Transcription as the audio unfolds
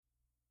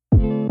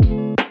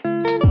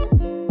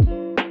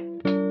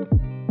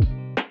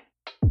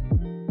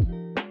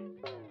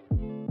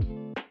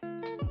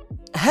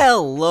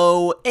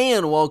Hello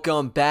and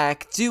welcome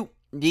back to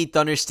the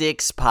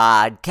Thundersticks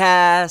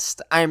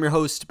podcast. I'm your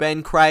host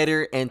Ben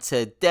Kreider, and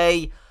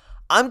today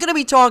I'm going to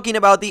be talking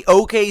about the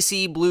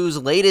OKC Blues'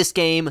 latest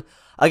game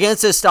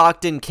against the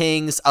Stockton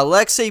Kings,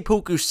 Aleksej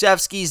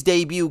Pokusevski's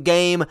debut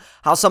game,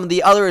 how some of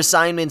the other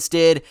assignments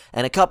did,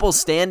 and a couple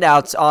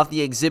standouts off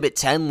the Exhibit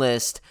 10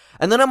 list.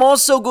 And then I'm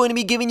also going to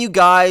be giving you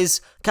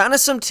guys kind of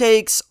some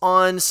takes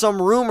on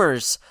some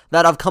rumors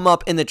that have come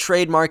up in the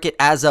trade market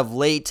as of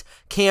late.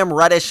 Cam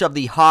Reddish of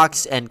the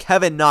Hawks and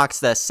Kevin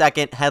Knox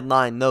II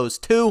headline those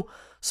two.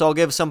 So I'll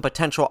give some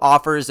potential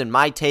offers and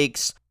my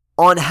takes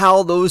on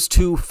how those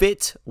two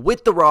fit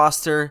with the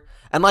roster.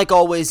 And like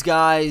always,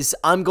 guys,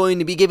 I'm going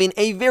to be giving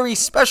a very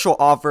special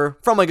offer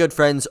from my good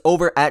friends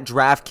over at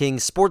DraftKings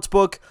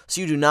Sportsbook, so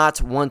you do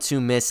not want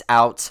to miss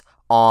out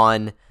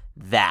on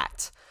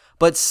that.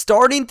 But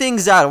starting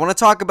things out, I want to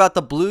talk about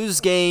the Blues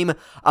game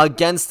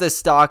against the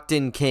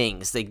Stockton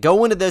Kings. They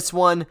go into this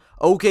one,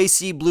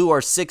 OKC Blue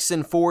are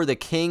 6-4, the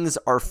Kings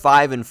are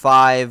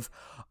 5-5.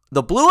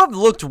 The Blue have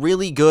looked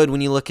really good when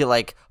you look at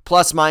like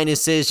plus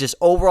minuses, just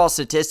overall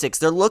statistics.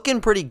 They're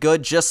looking pretty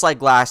good just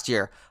like last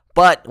year.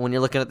 But when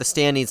you're looking at the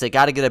standings, they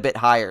got to get a bit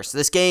higher. So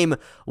this game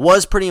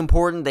was pretty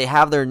important. They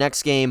have their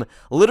next game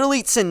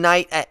literally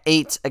tonight at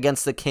 8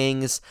 against the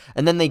Kings.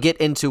 And then they get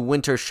into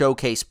Winter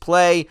Showcase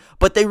play.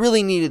 But they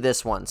really needed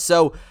this one.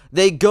 So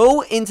they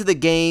go into the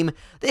game.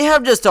 They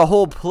have just a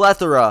whole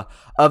plethora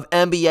of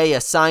NBA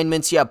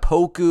assignments. You have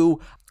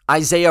Poku.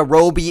 Isaiah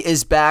Roby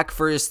is back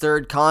for his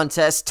third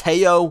contest.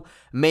 Teo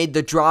made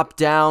the drop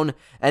down.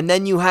 And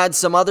then you had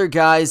some other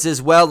guys as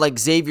well, like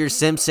Xavier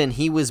Simpson.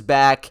 He was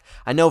back.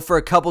 I know for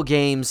a couple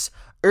games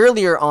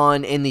earlier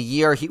on in the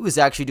year, he was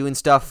actually doing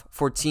stuff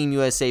for Team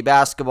USA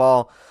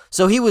basketball.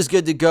 So he was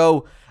good to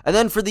go. And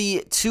then for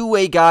the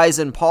two-way guys,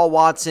 and Paul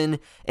Watson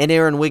and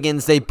Aaron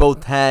Wiggins, they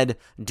both had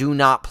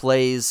do-not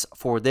plays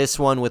for this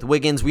one. With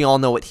Wiggins, we all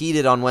know what he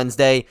did on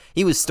Wednesday.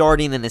 He was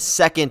starting in his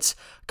second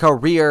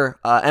career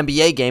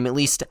NBA game, at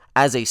least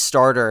as a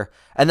starter.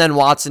 And then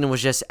Watson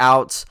was just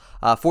out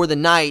for the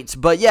night.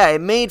 But yeah, it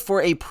made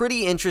for a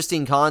pretty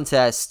interesting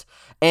contest.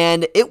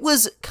 And it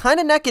was kind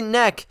of neck and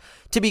neck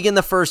to begin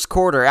the first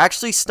quarter.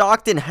 Actually,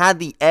 Stockton had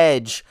the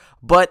edge,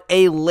 but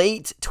a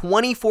late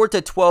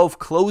 24-12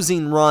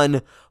 closing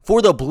run for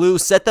the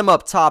Blues set them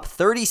up top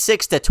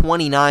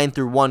 36-29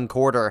 through one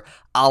quarter.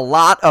 A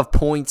lot of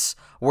points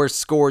were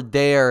scored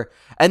there.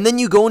 And then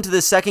you go into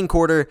the second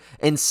quarter,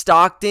 and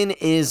Stockton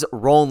is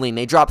rolling.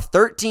 They drop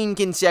 13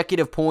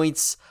 consecutive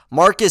points.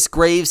 Marcus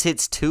Graves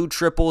hits 2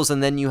 triples,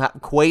 and then you have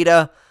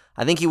Queta.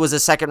 I think he was a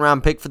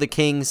second-round pick for the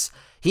Kings.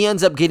 He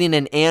ends up getting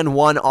an and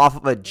one off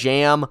of a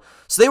jam.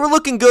 So they were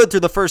looking good through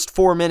the first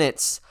 4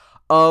 minutes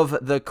of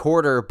the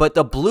quarter. But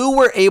the Blue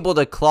were able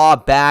to claw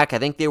back. I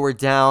think they were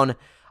down,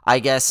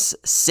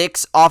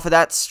 6 off of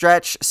that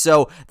stretch.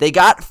 So they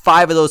got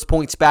 5 of those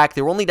points back.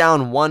 They were only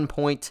down 1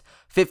 point,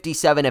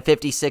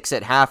 57-56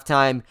 at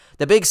halftime.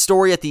 The big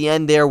story at the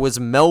end there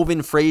was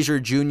Melvin Frazier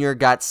Jr.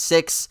 got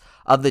 6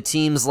 of the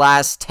team's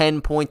last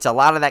 10 points. A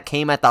lot of that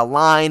came at the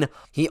line.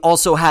 He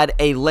also had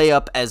a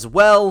layup as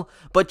well.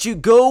 But you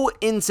go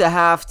into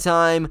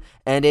halftime,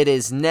 and it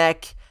is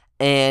neck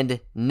and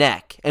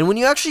neck. And when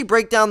you actually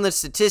break down the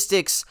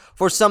statistics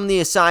for some of the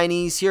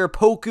assignees here,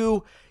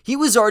 Poku, he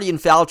was already in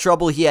foul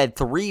trouble. He had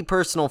 3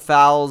 personal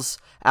fouls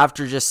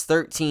after just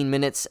 13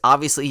 minutes.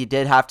 Obviously, he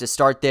did have to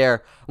start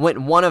there.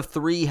 Went 1 of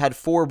 3, had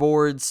 4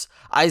 boards.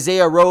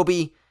 Isaiah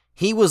Roby,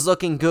 he was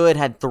looking good,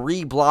 had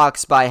 3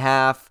 blocks by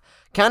half.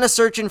 Kind of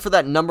searching for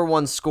that number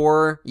 1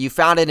 scorer. You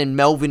found it in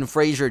Melvin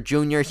Frazier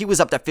Jr. He was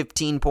up to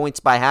 15 points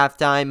by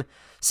halftime.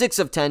 6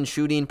 of 10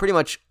 shooting. Pretty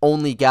much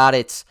only got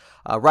it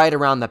right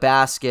around the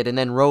basket. And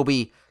then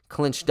Roby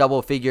clinched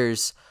double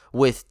figures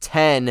with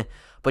 10.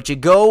 But you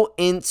go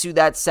into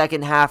that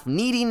second half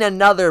needing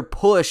another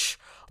push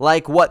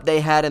like what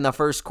they had in the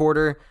first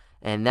quarter.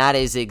 And that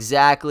is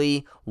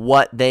exactly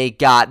what they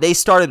got. They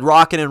started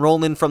rocking and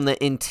rolling from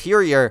the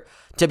interior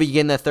to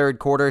begin the third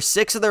quarter.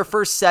 6 of their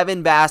first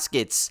 7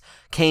 baskets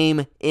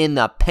came in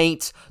the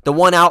paint. The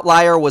one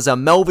outlier was a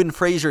Melvin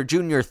Frazier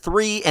Jr.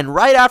 3, and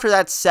right after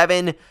that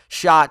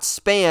 7-shot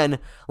span,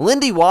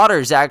 Lindy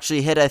Waters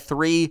actually hit a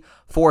 3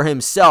 for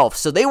himself.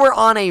 So they were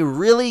on a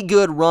really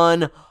good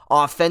run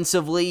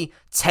offensively.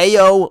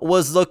 Teo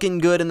was looking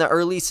good in the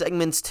early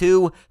segments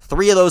too.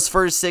 3 of those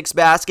first 6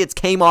 baskets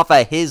came off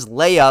of his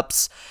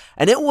layups,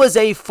 and it was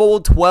a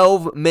full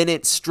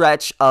 12-minute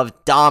stretch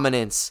of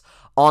dominance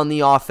on the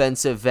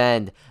offensive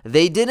end.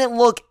 They didn't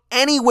look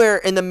anywhere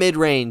in the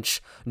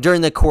mid-range during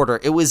the quarter.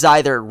 It was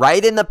either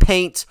right in the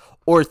paint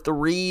or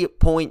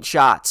 3-point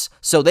shots.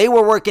 So they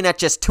were working at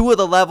just 2 of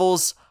the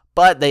levels,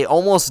 but they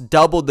almost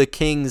doubled the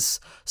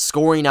Kings'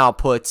 scoring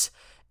output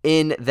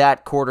in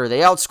that quarter. They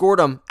outscored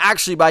them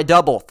actually by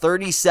double,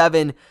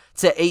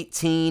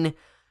 37-18.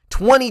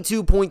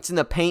 22 points in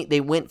the paint.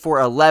 They went for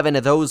 11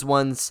 of those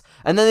ones.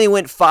 And then they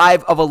went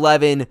 5 of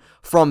 11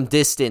 from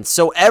distance.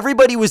 So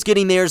everybody was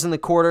getting theirs in the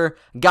quarter.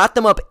 Got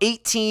them up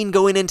 18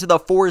 going into the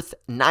fourth,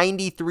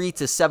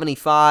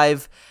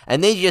 93-75.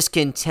 And they just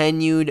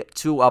continued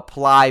to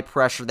apply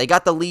pressure. They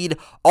got the lead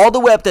all the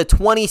way up to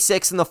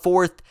 26 in the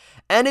fourth.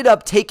 Ended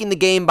up taking the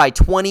game by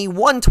 20,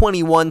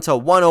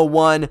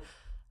 121-101.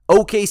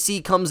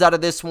 OKC comes out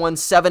of this one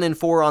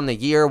 7-4 on the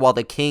year, while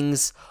the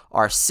Kings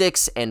are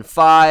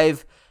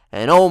 6-5.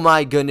 And oh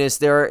my goodness,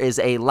 there is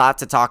a lot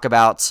to talk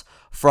about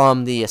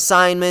from the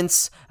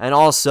assignments and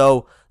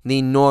also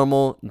the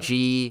normal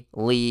G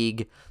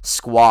League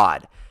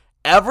squad.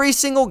 Every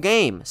single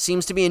game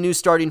seems to be a new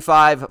starting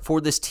five for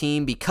this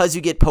team because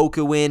you get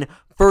Poku in.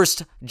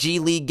 First G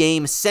League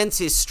game since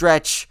his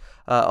stretch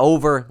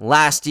over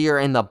last year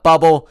in the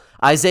bubble.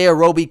 Isaiah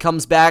Roby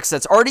comes back, so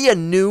that's already a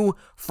new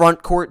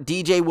front court.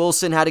 DJ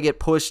Wilson had to get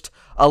pushed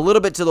a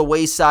little bit to the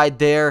wayside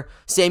there.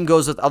 Same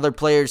goes with other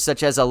players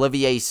such as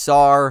Olivier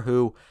Sarr,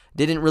 who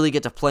didn't really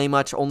get to play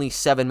much, only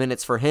 7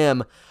 minutes for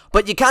him.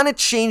 But you kind of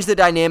change the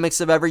dynamics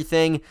of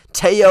everything.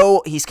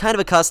 Teo, he's kind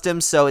of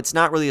accustomed, so it's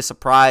not really a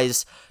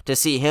surprise to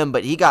see him,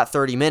 but he got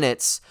 30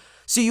 minutes.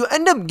 So you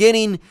end up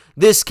getting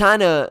this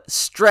kind of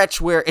stretch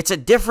where it's a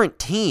different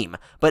team,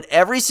 but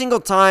every single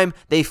time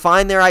they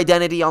find their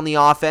identity on the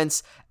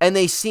offense, and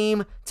they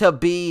seem to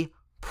be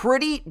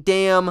pretty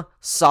damn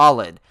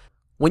solid.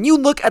 When you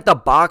look at the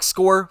box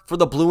score for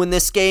the Blue in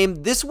this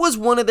game, this was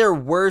one of their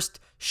worst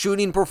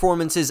shooting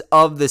performances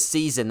of the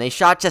season. They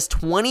shot just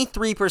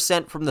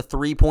 23% from the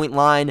three-point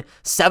line,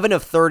 7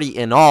 of 30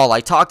 in all.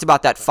 I talked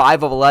about that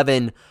 5 of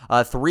 11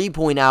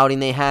 three-point outing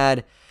they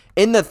had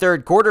in the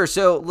third quarter.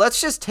 So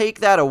let's just take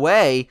that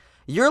away.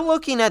 You're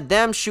looking at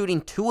them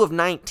shooting 2 of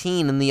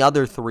 19 in the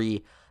other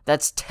three.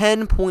 That's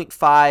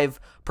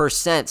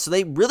 10.5%. So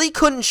they really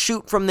couldn't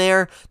shoot from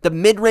there. The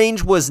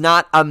mid-range was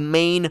not a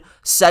main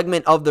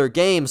segment of their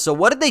game. So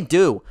what did they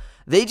do?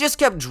 They just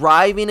kept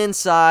driving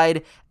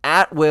inside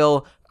at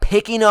will,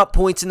 picking up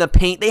points in the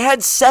paint. They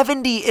had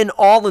 70 in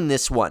all in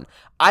this one.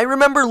 I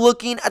remember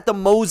looking at the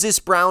Moses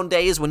Brown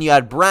days when you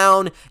had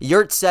Brown,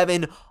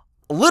 Yurtseven.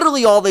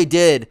 Literally all they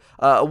did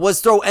was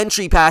throw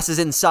entry passes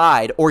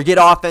inside or get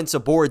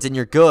offensive boards and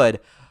you're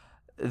good.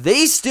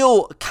 They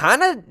still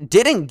kind of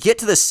didn't get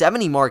to the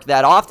 70 mark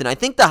that often. I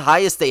think the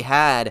highest they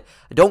had,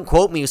 don't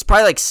quote me, was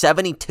probably like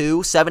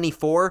 72,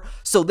 74.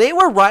 So they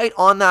were right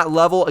on that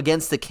level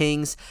against the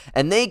Kings,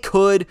 and they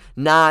could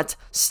not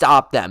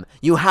stop them.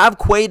 You have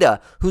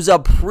Queta, who's a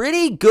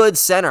pretty good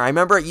center. I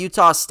remember at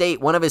Utah State,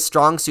 one of his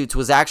strong suits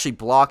was actually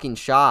blocking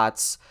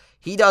shots.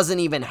 He doesn't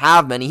even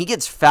have many. He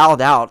gets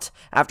fouled out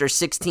after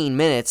 16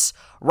 minutes.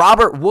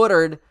 Robert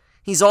Woodard,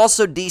 he's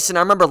also decent. I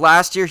remember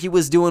last year he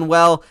was doing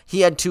well. He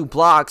had 2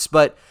 blocks,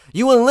 but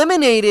you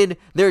eliminated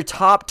their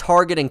top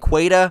target in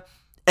Queta,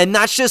 and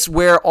that's just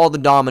where all the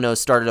dominoes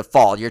started to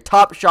fall. Your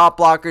top shot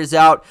blockers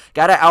out.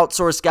 Got to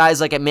outsource guys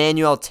like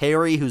Emmanuel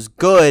Terry, who's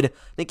good. I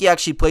think he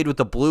actually played with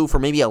the Blue for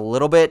maybe a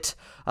little bit.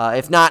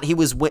 If not, he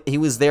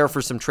was there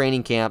for some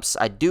training camps.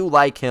 I do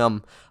like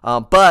him,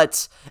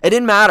 but it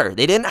didn't matter.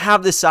 They didn't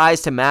have the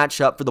size to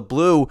match up for the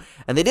Blue,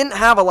 and they didn't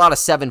have a lot of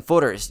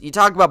 7-footers. You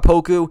talk about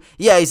Poku,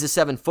 yeah, he's a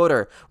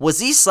 7-footer. Was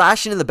he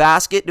slashing in the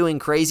basket doing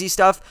crazy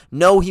stuff?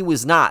 No, he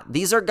was not.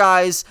 These are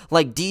guys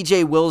like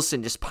DJ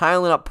Wilson just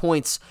piling up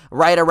points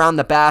right around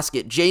the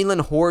basket.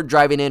 Jalen Horde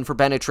driving in for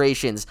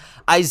penetrations.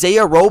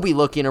 Isaiah Roby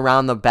looking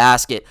around the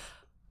basket.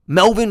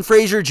 Melvin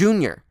Frazier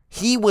Jr.,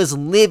 he was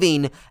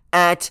living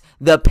at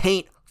the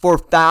paint for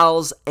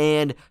fouls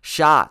and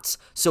shots.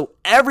 So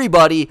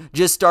everybody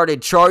just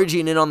started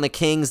charging in on the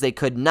Kings. They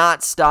could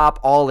not stop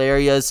all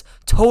areas.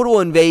 Total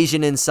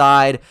invasion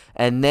inside,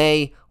 and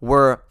they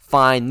were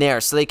fine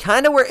there. So they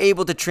kind of were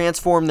able to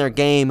transform their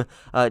game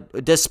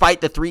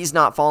despite the threes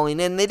not falling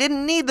in. They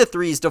didn't need the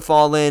threes to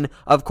fall in,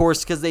 of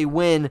course, because they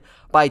win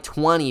by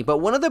 20. But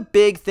one of the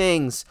big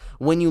things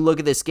when you look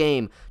at this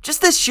game,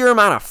 just the sheer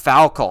amount of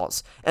foul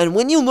calls. And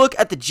when you look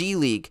at the G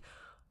League,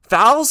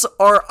 fouls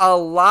are a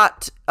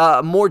lot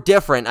more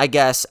different, I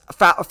guess.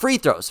 Free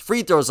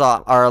throws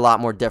are a lot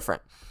more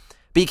different.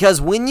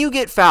 Because when you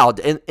get fouled,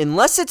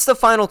 unless it's the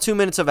final 2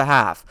 minutes of a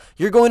half,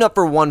 you're going up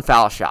for 1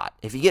 foul shot.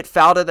 If you get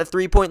fouled at the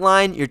 3-point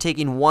line, you're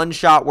taking 1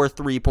 shot worth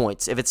 3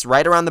 points. If it's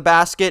right around the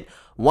basket,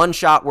 1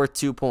 shot worth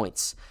 2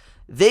 points.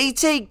 They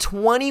take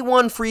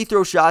 21 free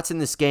throw shots in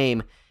this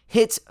game,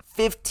 hits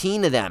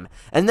 15 of them.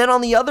 And then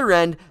on the other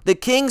end, the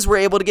Kings were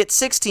able to get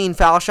 16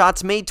 foul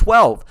shots, made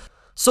 12.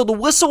 So the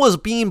whistle was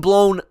being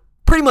blown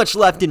pretty much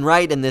left and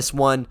right in this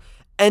one,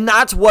 and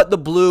that's what the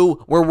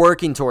Blue were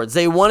working towards.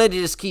 They wanted to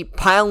just keep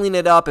piling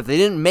it up. If they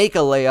didn't make a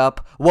layup,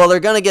 well, they're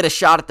going to get a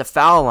shot at the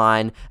foul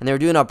line, and they were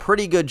doing a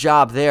pretty good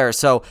job there.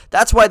 So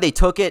that's why they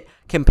took it.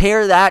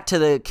 Compare that to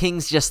the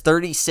Kings' just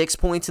 36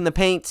 points in the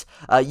paint.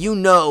 You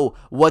know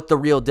what the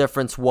real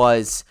difference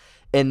was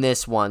in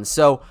this one.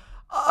 So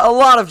a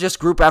lot of just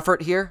group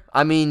effort here.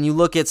 I mean, you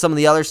look at some of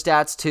the other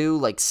stats too,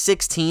 like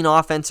 16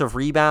 offensive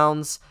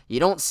rebounds. You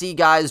don't see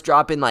guys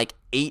dropping like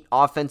 8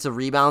 offensive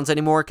rebounds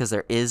anymore because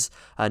there is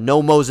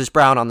no Moses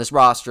Brown on this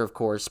roster, of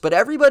course. But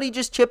everybody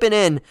just chipping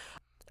in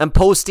and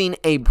posting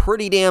a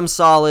pretty damn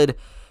solid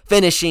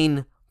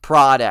finishing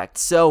product.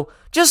 So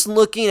just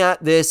looking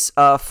at this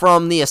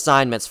from the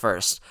assignments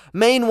first.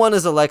 Main one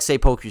is Aleksej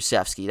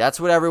Pokusevski. That's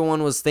what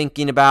everyone was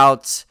thinking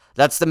about.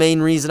 That's the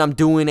main reason I'm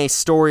doing a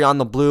story on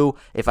the Blue.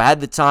 If I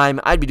had the time,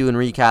 I'd be doing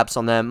recaps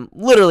on them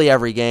literally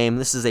every game.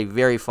 This is a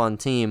very fun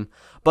team.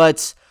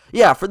 But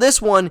yeah, for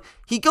this one,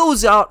 he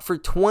goes out for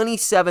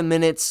 27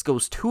 minutes,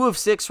 goes 2 of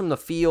 6 from the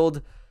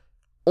field,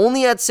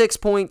 only had 6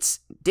 points,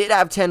 did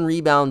have 10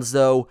 rebounds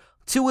though,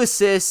 2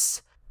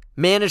 assists,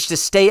 managed to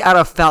stay out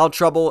of foul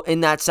trouble in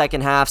that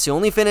second half, so he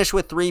only finished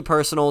with 3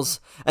 personals,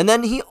 and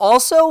then he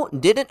also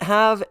didn't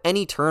have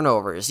any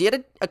turnovers. He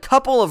had a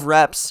couple of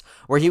reps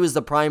where he was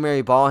the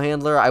primary ball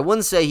handler. I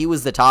wouldn't say he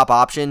was the top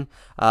option,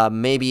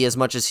 maybe as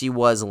much as he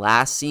was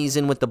last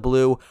season with the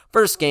Blue.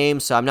 First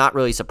game, so I'm not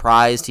really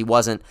surprised he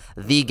wasn't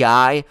the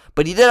guy,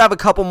 but he did have a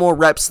couple more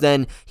reps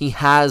than he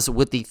has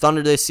with the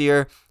Thunder this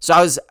year, so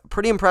I was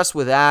pretty impressed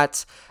with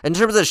that. In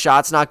terms of the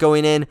shots not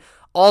going in,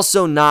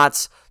 also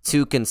not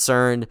too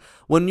concerned.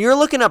 When you're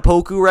looking at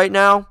Poku right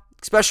now,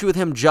 especially with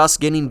him just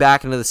getting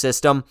back into the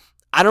system,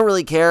 I don't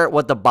really care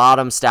what the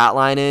bottom stat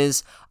line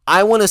is.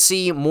 I want to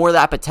see more of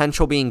that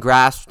potential being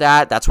grasped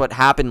at. That's what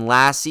happened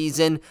last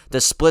season.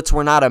 The splits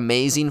were not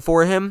amazing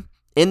for him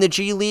in the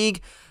G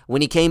League.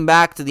 When he came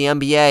back to the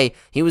NBA,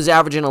 he was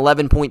averaging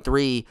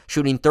 11.3,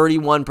 shooting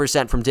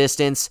 31% from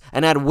distance,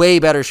 and had way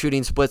better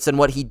shooting splits than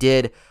what he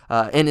did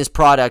in his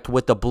product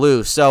with the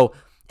Blue. So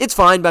it's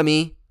fine by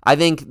me. I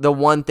think the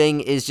one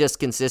thing is just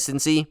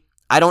consistency.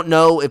 I don't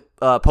know if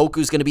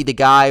Poku's going to be the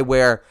guy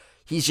where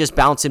he's just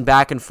bouncing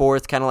back and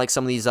forth, kind of like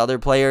some of these other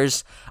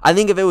players. I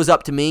think if it was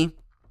up to me,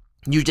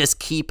 you just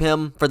keep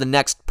him for the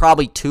next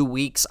probably 2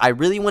 weeks. I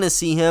really want to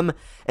see him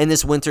in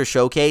this winter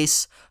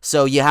showcase.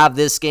 So you have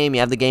this game, you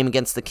have the game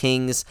against the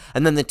Kings,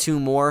 and then the 2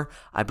 more.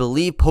 I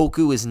believe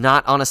Poku is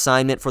not on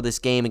assignment for this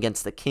game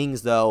against the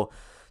Kings, though.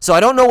 So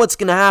I don't know what's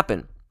going to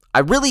happen. I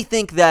really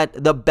think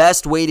that the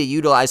best way to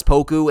utilize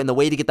Poku and the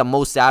way to get the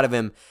most out of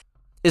him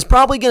is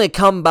probably going to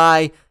come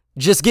by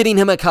just getting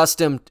him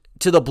accustomed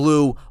to the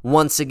Blue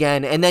once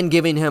again and then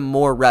giving him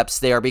more reps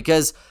there,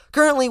 because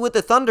currently with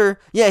the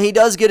Thunder, yeah, he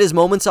does get his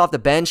moments off the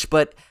bench,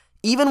 but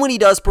even when he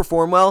does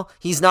perform well,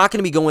 he's not going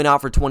to be going out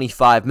for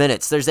 25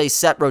 minutes. There's a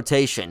set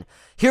rotation.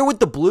 Here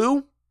with the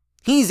Blue,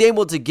 he's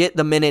able to get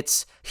the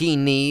minutes he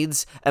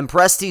needs, and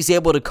Presti's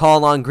able to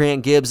call on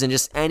Grant Gibbs and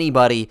just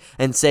anybody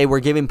and say, we're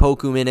giving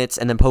Poku minutes,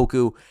 and then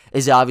Poku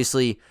is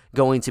obviously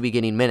going to be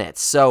getting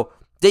minutes. So,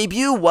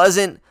 debut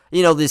wasn't,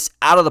 this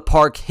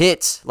out-of-the-park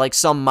hit like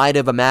some might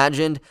have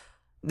imagined.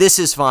 This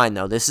is fine,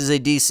 though. This is a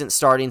decent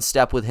starting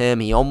step with him.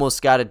 He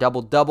almost got a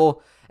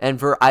double-double, and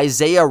for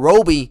Isaiah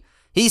Roby,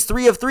 he's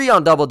 3 of 3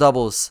 on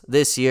double-doubles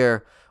this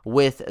year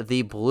with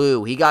the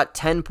Blue. He got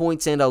 10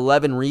 points and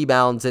 11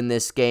 rebounds in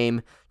this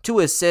game, 2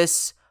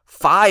 assists,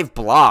 5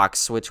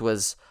 blocks, which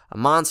was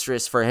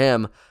monstrous for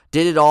him.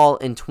 Did it all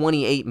in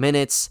 28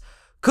 minutes.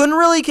 Couldn't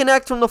really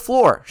connect from the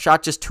floor.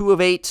 Shot just 2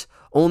 of 8.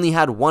 Only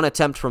had 1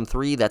 attempt from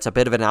 3. That's a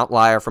bit of an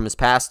outlier from his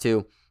past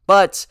 2.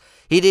 But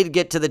he did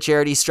get to the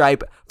charity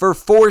stripe for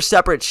 4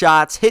 separate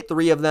shots, hit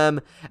 3 of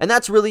them, and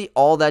that's really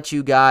all that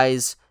you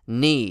guys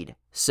need.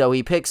 So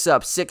he picks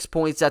up 6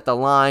 points at the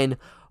line,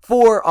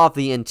 4 off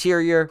the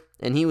interior,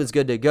 and he was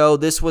good to go.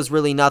 This was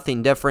really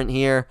nothing different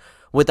here.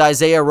 With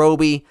Isaiah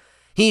Roby,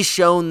 he's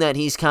shown that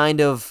he's kind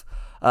of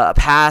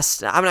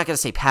past, I'm not going to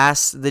say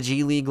past the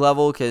G League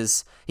level,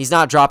 because he's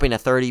not dropping a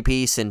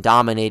 30-piece and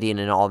dominating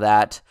and all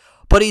that,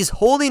 but he's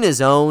holding his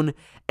own,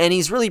 and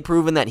he's really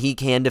proven that he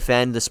can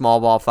defend the small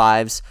ball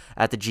 5s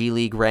at the G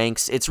League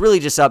ranks. It's really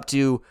just up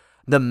to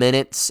the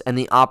minutes and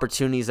the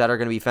opportunities that are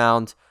going to be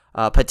found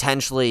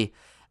potentially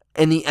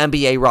in the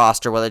NBA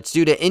roster, whether it's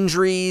due to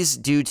injuries,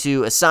 due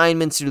to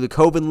assignments, due to the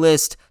COVID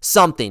list,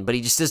 something. But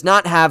he just does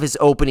not have his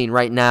opening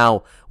right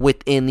now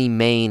within the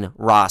main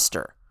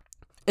roster.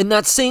 And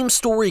that same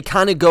story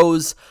kind of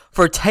goes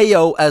for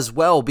Teo as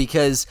well,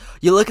 because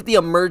you look at the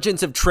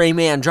emergence of Tre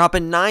Mann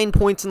dropping 9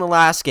 points in the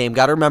last game.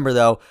 Got to remember,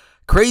 though,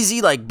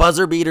 crazy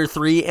buzzer beater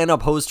 3 and a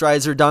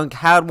posterizer dunk.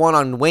 Had one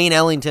on Wayne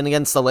Ellington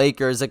against the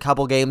Lakers a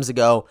couple games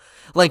ago.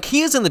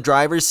 He is in the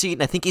driver's seat,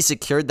 and I think he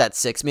secured that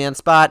 6-man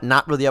spot,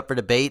 not really up for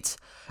debate.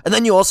 And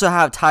then you also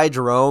have Ty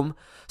Jerome.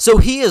 So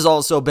he has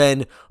also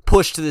been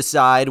pushed to the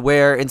side,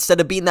 where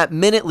instead of being that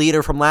minute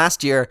leader from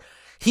last year,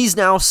 he's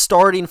now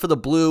starting for the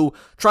Blue,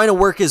 trying to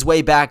work his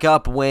way back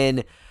up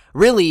when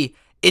really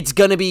it's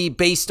going to be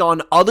based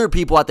on other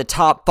people at the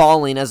top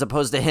falling as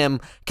opposed to him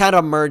kind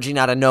of emerging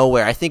out of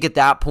nowhere. I think at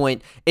that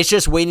point, it's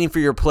just waiting for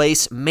your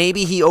place.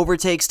 Maybe he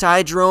overtakes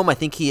Ty Jerome. I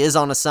think he is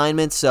on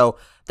assignment, so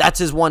that's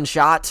his one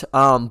shot.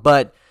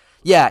 But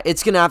yeah,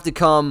 it's going to have to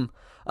come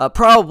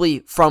probably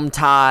from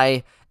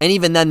Ty, and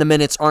even then the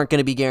minutes aren't going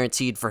to be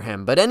guaranteed for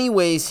him. But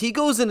anyways, he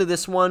goes into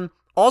this one,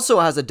 also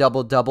has a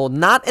double-double,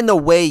 not in the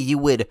way you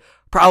would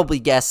probably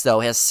guess,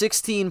 though. He has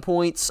 16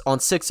 points on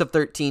 6 of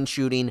 13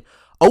 shooting,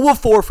 0 of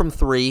 4 from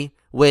 3,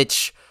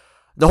 which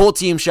The whole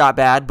team shot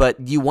bad,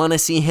 but you want to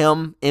see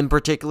him in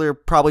particular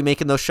probably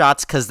making those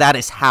shots because that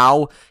is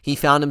how he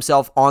found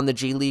himself on the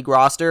G League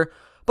roster.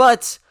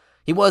 But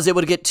he was able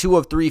to get 2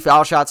 of 3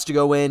 foul shots to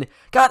go in,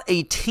 got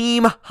a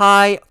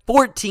team-high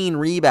 14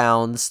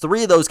 rebounds.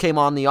 3 of those came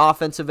on the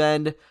offensive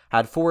end,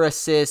 had 4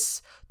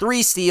 assists,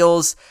 3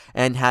 steals,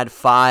 and had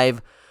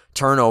 5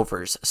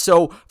 turnovers.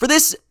 So for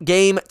this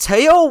game,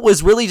 Teo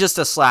was really just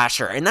a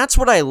slasher, and that's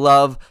what I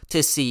love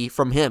to see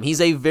from him. He's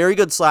a very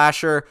good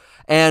slasher,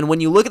 and when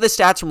you look at the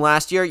stats from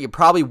last year, you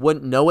probably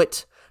wouldn't know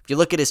it. If you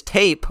look at his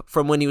tape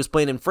from when he was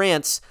playing in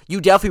France,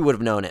 you definitely would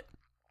have known it.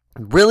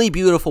 Really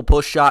beautiful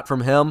push shot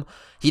from him.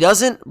 He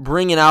doesn't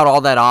bring it out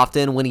all that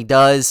often. When he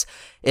does,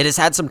 it has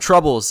had some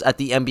troubles at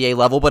the NBA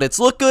level, but it's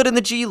looked good in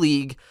the G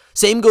League.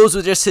 Same goes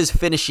with just his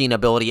finishing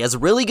ability. He has a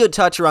really good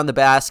touch around the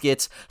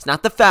baskets. He's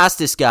not the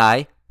fastest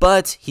guy,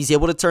 but he's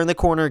able to turn the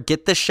corner,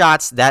 get the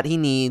shots that he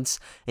needs,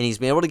 and he's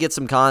been able to get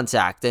some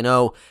contact. I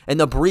know in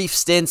the brief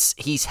stints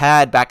he's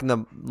had back in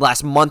the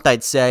last month,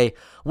 I'd say,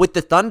 with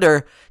the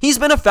Thunder, he's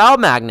been a foul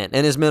magnet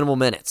in his minimal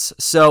minutes.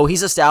 So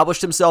he's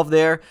established himself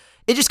there.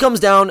 It just comes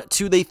down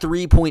to the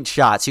 3-point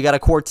shots. You got a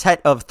quartet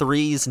of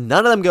threes.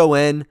 None of them go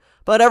in,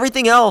 but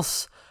everything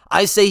else,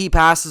 I say he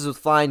passes with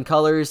flying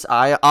colors.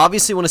 I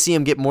obviously want to see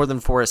him get more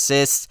than 4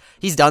 assists.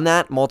 He's done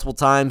that multiple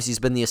times. He's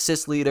been the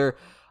assist leader.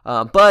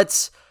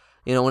 But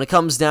when it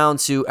comes down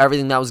to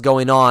everything that was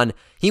going on,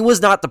 he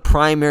was not the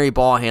primary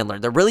ball handler.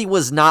 There really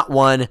was not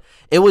one.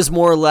 It was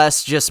more or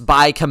less just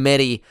by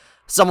committee.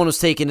 Someone was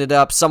taking it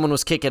up, someone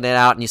was kicking it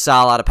out, and you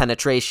saw a lot of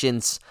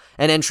penetrations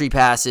and entry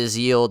passes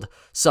yield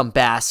some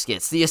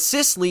baskets. The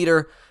assist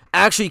leader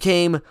actually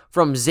came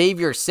from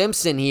Xavier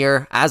Simpson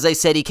here. As I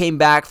said, he came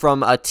back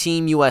from a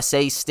Team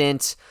USA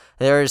stint.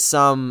 There's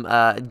some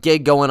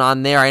gig going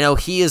on there. I know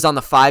he is on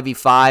the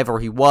 5v5, or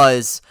he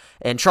was.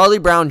 And Charlie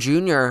Brown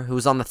Jr., who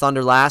was on the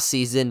Thunder last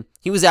season,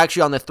 he was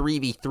actually on the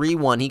 3v3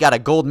 one. He got a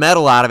gold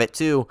medal out of it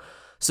too,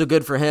 so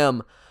good for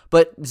him.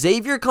 But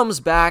Xavier comes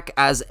back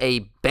as a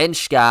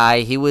bench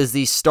guy. He was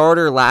the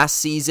starter last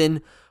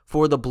season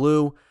for the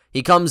Blue.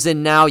 He comes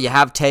in now. You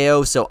have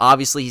Teo, so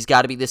obviously he's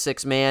got to be the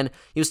 6th man.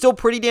 He was still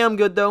pretty damn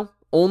good, though.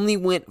 Only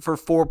went for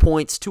 4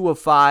 points, 2 of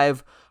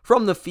 5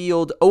 from the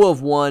field, 0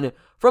 of 1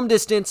 from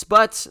distance,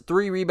 but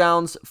 3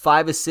 rebounds,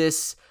 5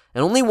 assists,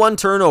 and only 1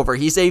 turnover.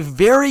 He's a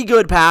very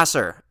good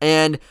passer.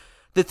 And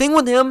the thing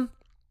with him,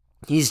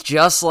 he's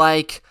just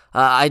like,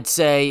 I'd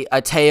say,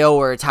 a Teo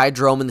or a Ty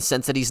Jerome in the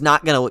sense that he's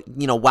not going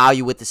to, wow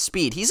you with the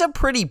speed. He's a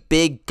pretty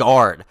big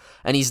guard,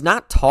 and he's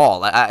not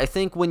tall. I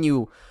think when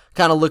you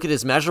kind of look at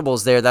his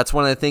measurables there, that's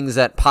one of the things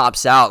that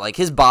pops out. Like,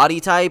 his body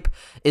type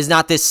is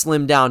not this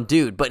slim down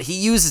dude, but he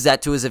uses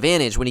that to his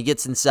advantage when he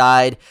gets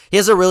inside. He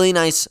has a really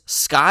nice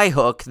sky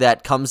hook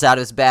that comes out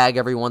of his bag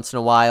every once in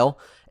a while,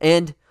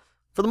 and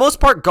for the most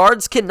part,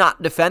 guards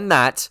cannot defend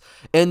that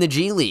in the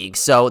G League,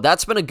 so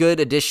that's been a good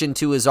addition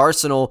to his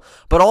arsenal.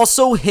 But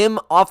also him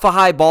off a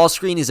high ball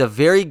screen is a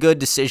very good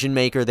decision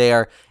maker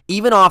there.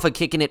 Even off of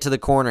kicking it to the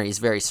corner, he's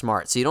very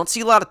smart. So you don't see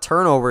a lot of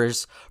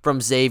turnovers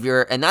from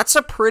Xavier, and that's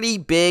a pretty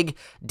big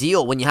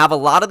deal when you have a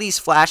lot of these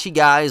flashy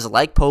guys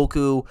like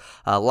Poku,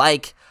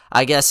 like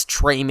I guess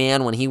Trey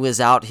Mann when he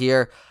was out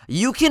here.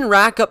 You can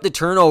rack up the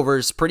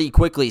turnovers pretty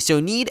quickly, so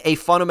you need a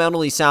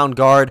fundamentally sound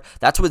guard.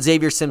 That's what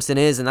Xavier Simpson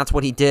is, and that's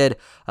what he did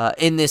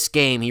in this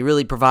game. He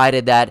really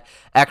provided that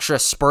extra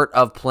spurt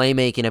of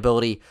playmaking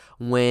ability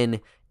when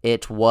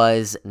it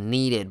was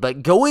needed.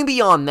 But going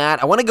beyond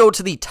that, I want to go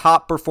to the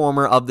top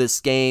performer of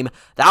this game.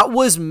 That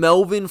was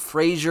Melvin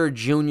Frazier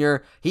Jr.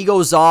 He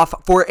goes off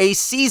for a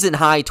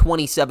season-high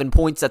 27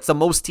 points. That's the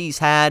most he's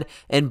had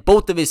in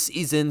both of his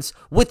seasons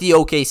with the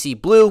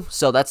OKC Blue,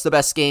 so that's the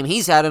best game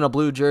he's had in a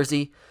blue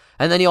jersey.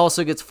 And then he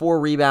also gets 4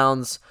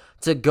 rebounds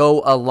to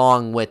go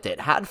along with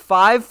it. Had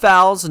 5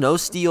 fouls, no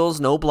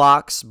steals, no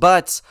blocks,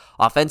 but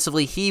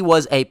offensively he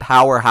was a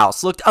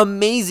powerhouse. Looked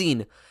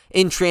amazing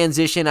in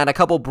transition, had a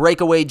couple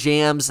breakaway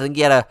jams. I think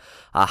he had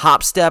a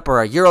hop step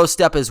or a Euro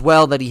step as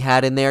well that he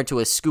had in there to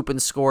a scoop and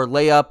score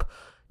layup.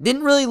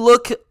 Didn't really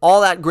look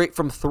all that great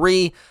from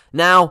 3.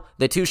 Now,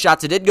 the 2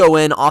 shots that did go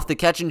in off the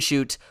catch and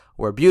shoot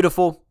were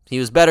beautiful. He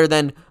was better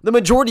than the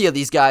majority of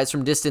these guys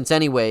from distance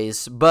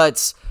anyways,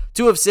 but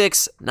 2 of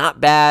 6,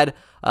 not bad.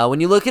 When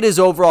you look at his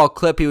overall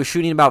clip, he was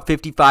shooting about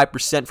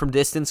 55% from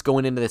distance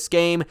going into this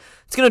game.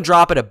 It's going to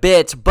drop it a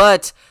bit,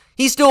 but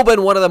he's still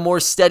been one of the more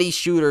steady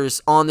shooters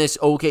on this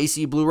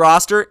OKC Blue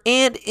roster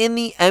and in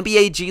the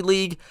NBA G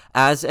League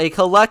as a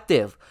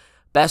collective.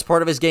 Best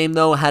part of his game,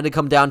 though, had to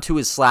come down to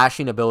his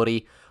slashing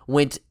ability.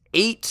 Went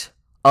 8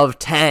 of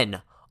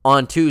 10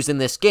 on 2s in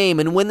this game,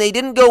 and when they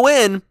didn't go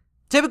in,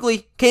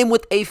 typically came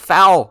with a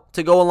foul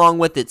to go along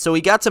with it. So he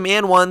got some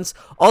and ones,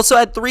 also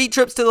had 3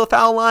 trips to the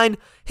foul line,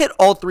 hit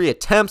all 3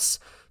 attempts.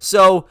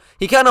 So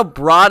he kind of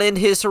broadened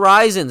his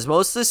horizons.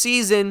 Most of the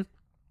season,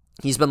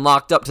 he's been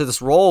locked up to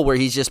this role where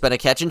he's just been a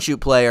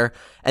catch-and-shoot player,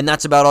 and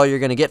that's about all you're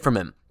going to get from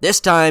him. This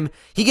time,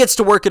 he gets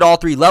to work at all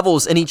 3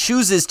 levels, and he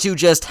chooses to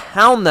just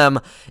hound them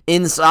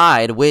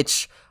inside,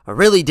 which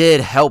really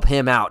did help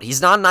him out.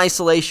 He's not an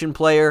isolation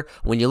player.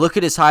 When you look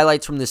at his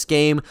highlights from this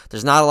game,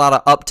 there's not a lot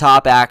of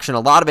up-top action. A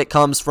lot of it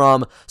comes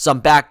from some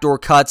backdoor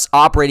cuts,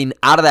 operating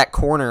out of that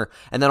corner,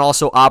 and then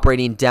also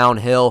operating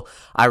downhill.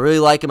 I really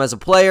like him as a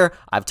player.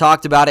 I've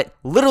talked about it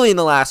literally in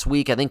the last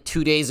week. I think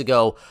 2 days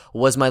ago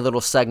was my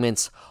little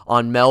segments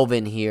on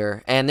Melvin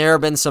here. And there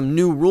have been some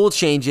new rule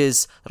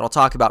changes that I'll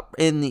talk about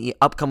in the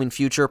upcoming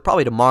future,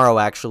 probably tomorrow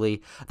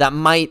actually, that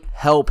might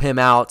help him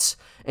out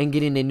and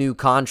getting a new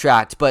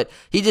contract. But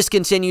he just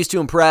continues to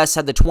impress.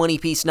 Had the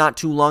 20-piece not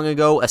too long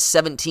ago, a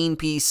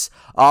 17-piece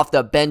off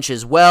the bench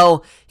as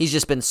well. He's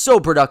just been so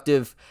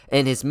productive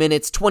in his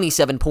minutes,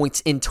 27 points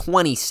in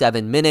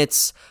 27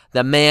 minutes.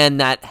 The man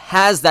that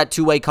has that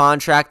two-way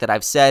contract that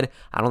I've said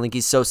I don't think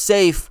he's so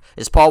safe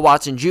is Paul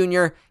Watson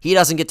Jr. He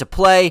doesn't get to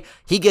play.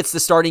 He gets the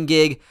starting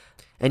gig,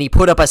 and he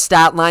put up a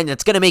stat line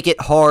that's going to make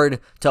it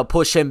hard to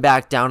push him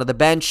back down to the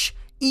bench,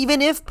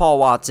 even if Paul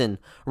Watson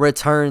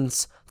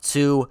returns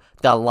to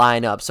the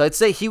lineup. So I'd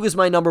say he was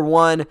my number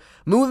one.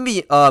 Moving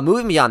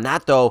beyond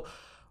that, though,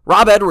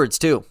 Rob Edwards,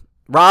 too.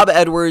 Rob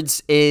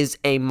Edwards is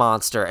a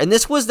monster. And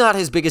this was not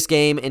his biggest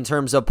game in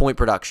terms of point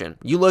production.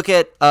 You look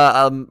at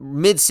a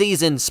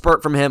mid-season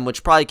spurt from him,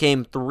 which probably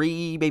came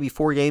 3, maybe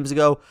 4 games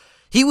ago.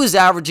 He was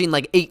averaging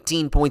like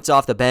 18 points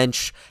off the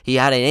bench. He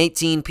had an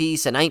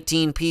 18-piece, a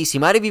 19-piece. He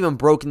might have even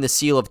broken the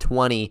seal of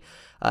 20.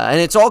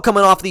 And it's all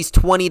coming off these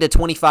 20 to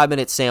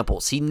 25-minute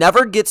samples. He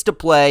never gets to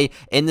play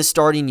in the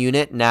starting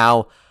unit.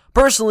 Now,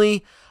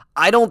 personally,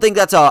 I don't think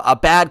that's a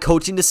bad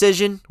coaching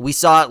decision. We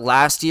saw it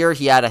last year.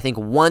 He had, I think,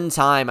 one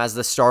time as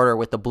the starter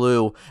with the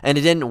Blue, and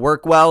it didn't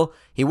work well.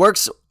 He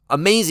works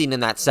amazing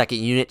in that second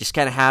unit, just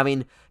kind of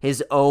having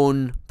his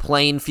own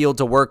playing field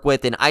to work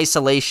with. In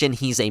isolation,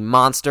 he's a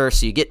monster,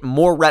 so you get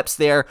more reps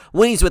there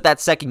when he's with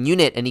that second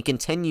unit, and he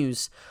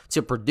continues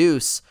to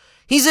produce.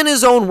 He's in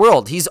his own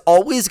world. He's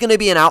always going to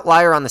be an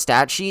outlier on the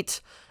stat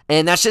sheet,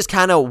 and that's just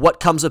kind of what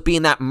comes with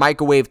being that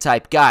microwave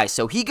type guy.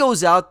 So he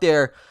goes out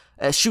there,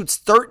 shoots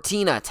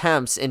 13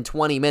 attempts in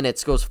 20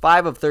 minutes, goes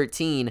 5 of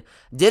 13.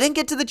 Didn't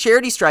get to the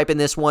charity stripe in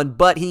this one,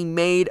 but he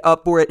made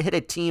up for it, hit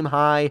a team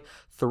high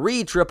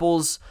 3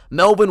 triples.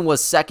 Melvin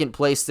was second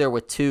place there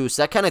with 2,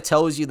 so that kind of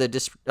tells you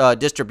the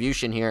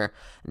distribution here.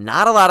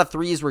 Not a lot of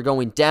threes were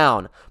going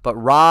down, but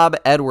Rob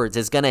Edwards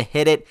is going to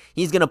hit it.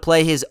 He's going to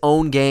play his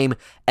own game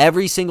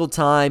every single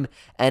time,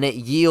 and it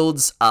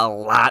yields a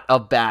lot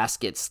of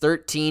baskets.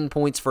 13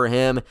 points for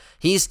him.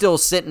 He's still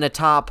sitting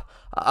atop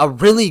a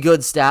really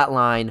good stat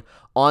line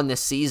on the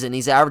season.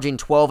 He's averaging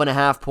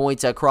 12.5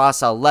 points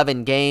across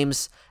 11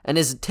 games, and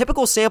his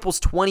typical sample's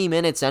 20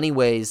 minutes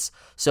anyways.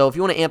 So if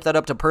you want to amp that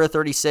up to per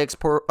 36,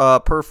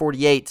 per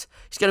 48,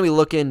 he's going to be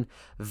looking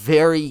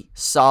very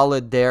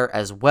solid there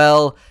as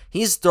well.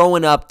 He's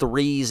throwing up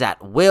threes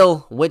at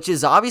will, which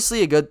is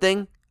obviously a good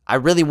thing. I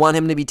really want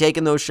him to be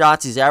taking those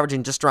shots. He's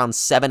averaging just around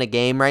 7 a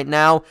game right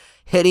now,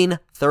 hitting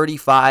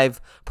 35%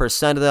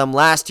 of them.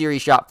 Last year, he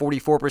shot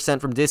 44%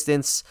 from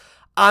distance.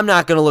 I'm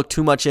not going to look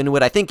too much into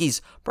it. I think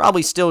he's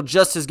probably still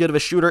just as good of a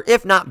shooter,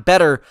 if not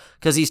better,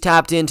 because he's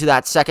tapped into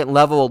that second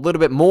level a little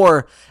bit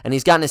more, and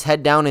he's gotten his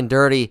head down and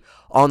dirty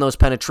on those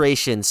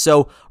penetrations.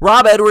 So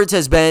Rob Edwards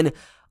has been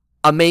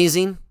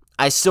amazing.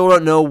 I still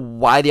don't know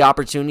why the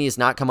opportunity has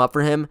not come up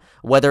for him,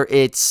 whether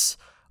it's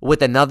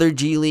with another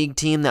G League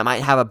team that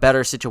might have a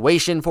better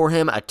situation for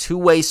him, a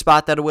two-way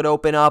spot that would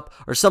open up,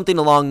 or something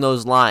along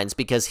those lines,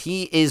 because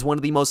he is one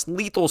of the most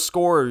lethal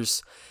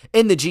scorers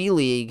in the G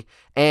League,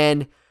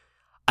 and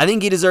I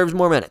think he deserves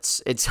more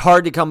minutes. It's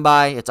hard to come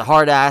by. It's a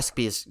hard ask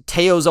because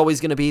Teo's always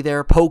going to be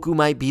there. Poku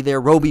might be there.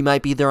 Roby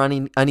might be there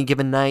on any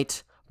given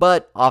night.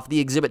 But off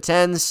the Exhibit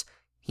 10s,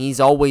 he's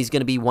always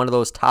going to be one of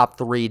those top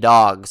 3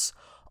 dogs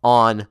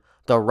on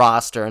the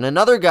roster. And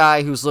another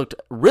guy who's looked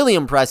really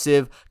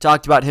impressive,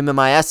 talked about him in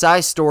my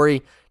SI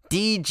story,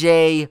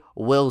 DJ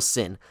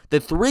Wilson. The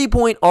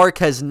three-point arc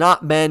has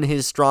not been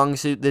his strong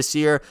suit this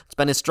year. It's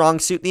been his strong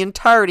suit the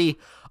entirety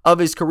of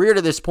his career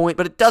to this point,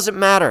 but it doesn't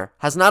matter.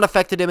 Has not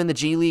affected him in the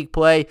G League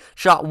play.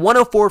 Shot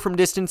 104 from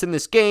distance in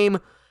this game.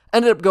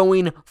 Ended up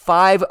going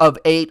 5 of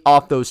 8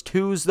 off those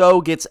twos, though.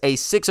 Gets a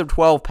 6 of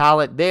 12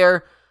 pallet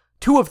there.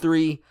 2 of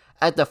 3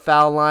 at the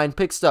foul line.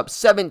 Picks up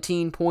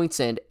 17 points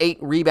and 8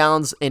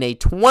 rebounds in a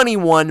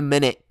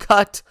 21-minute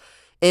cut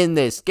in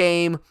this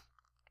game.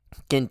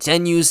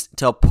 Continues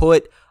to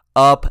put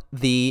up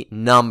the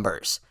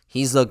numbers.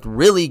 He's looked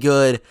really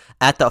good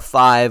at the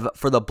 5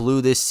 for the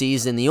Blue this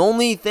season. The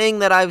only thing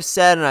that I've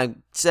said, and I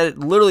said it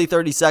literally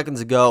 30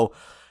 seconds ago,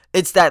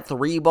 it's that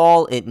 3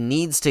 ball. It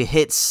needs to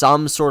hit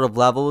some sort of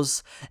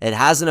levels. It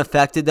hasn't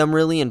affected them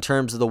really in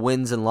terms of the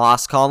wins and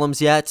loss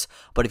columns yet.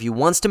 But if he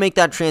wants to make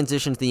that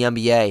transition to the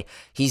NBA,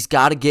 he's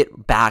got to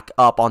get back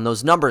up on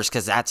those numbers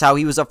because that's how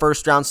he was a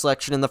first-round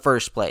selection in the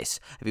first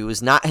place. If he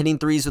was not hitting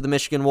threes with the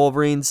Michigan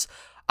Wolverines,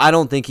 I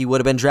don't think he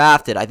would have been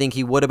drafted. I think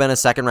he would have been a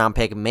second-round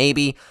pick,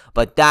 maybe,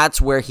 but that's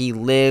where he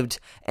lived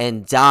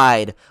and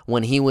died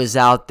when he was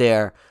out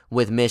there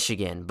with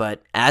Michigan.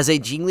 But as a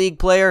G League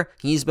player,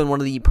 he's been one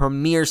of the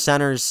premier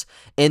centers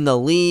in the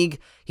league.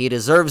 He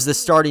deserves the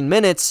starting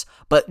minutes,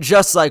 but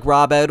just like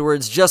Rob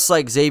Edwards, just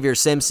like Xavier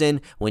Simpson,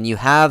 when you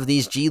have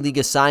these G League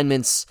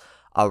assignments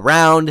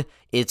around,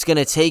 it's going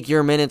to take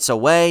your minutes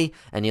away.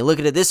 And you look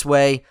at it this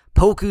way,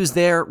 Poku's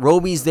there,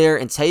 Roby's there,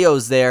 and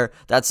Teo's there.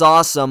 That's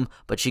awesome,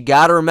 but you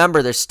got to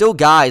remember there's still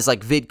guys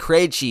like Vid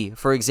Krejci,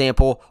 for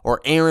example,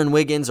 or Aaron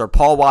Wiggins or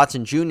Paul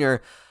Watson Jr.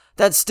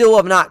 that still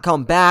have not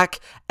come back,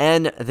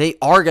 and they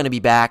are going to be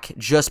back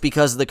just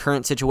because of the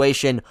current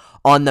situation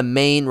on the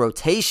main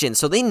rotation.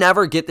 So they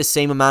never get the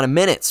same amount of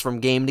minutes from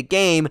game to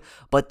game,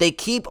 but they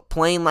keep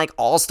playing like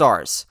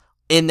all-stars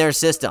in their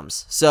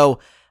systems. So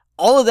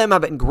all of them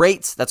have been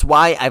great. That's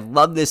why I've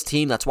loved this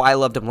team. That's why I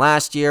loved them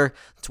last year.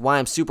 That's why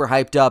I'm super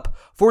hyped up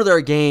for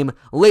their game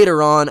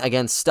later on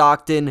against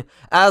Stockton.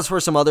 As for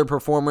some other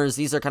performers,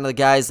 these are kind of the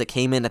guys that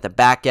came in at the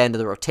back end of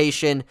the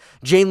rotation.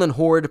 Jalen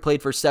Horde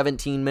played for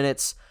 17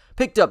 minutes,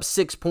 picked up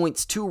 6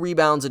 points, 2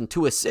 rebounds, and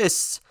 2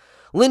 assists.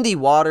 Lindy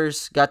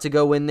Waters got to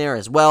go in there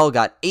as well,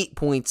 got 8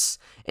 points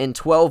in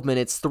 12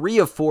 minutes, 3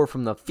 of 4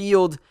 from the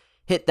field.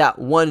 Hit that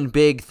one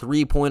big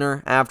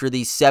three-pointer after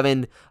the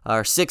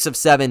 6 of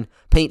 7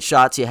 paint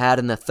shots you had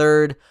in the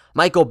third.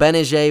 Michael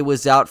Benege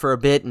was out for a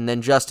bit, and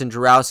then Justin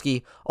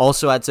Jarowski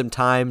also had some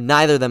time.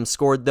 Neither of them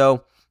scored,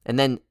 though. And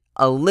then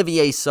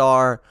Olivier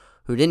Sarr,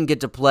 who didn't get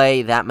to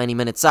play that many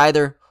minutes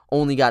either,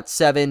 only got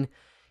 7.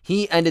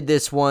 He ended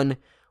this one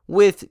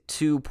with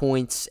 2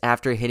 points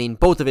after hitting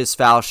both of his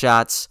foul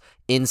shots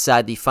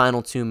inside the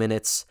final 2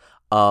 minutes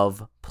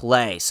of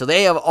play. So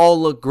they have all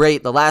looked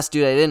great. The last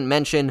dude I didn't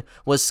mention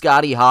was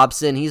Scotty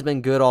Hobson. He's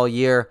been good all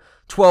year.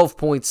 12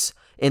 points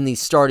in the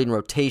starting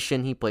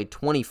rotation. He played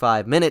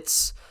 25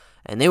 minutes.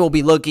 And they will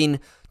be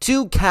looking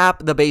to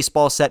cap the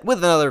baseball set with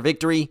another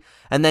victory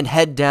and then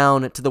head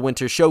down to the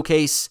Winter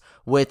Showcase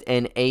with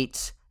an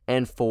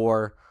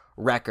 8-4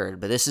 record.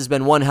 But this has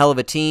been one hell of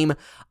a team.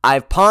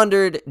 I've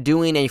pondered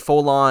doing a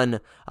full-on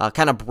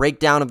kind of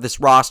breakdown of this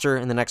roster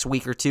in the next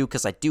week or two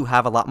because I do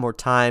have a lot more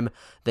time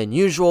than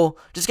usual.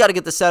 Just got to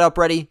get the setup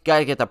ready, got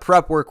to get the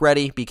prep work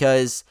ready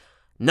because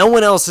no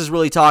one else is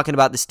really talking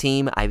about this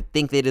team. I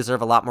think they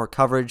deserve a lot more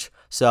coverage,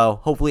 so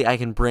hopefully I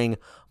can bring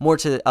more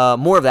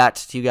of that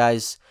to you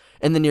guys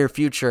in the near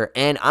future.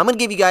 And I'm going to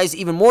give you guys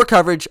even more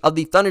coverage of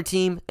the Thunder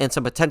team and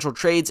some potential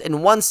trades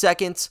in 1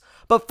 second.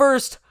 But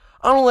first,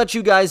 I want to let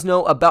you guys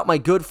know about my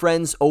good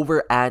friends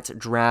over at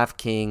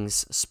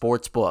DraftKings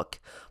Sportsbook.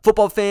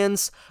 Football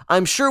fans,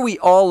 I'm sure we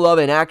all love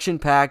an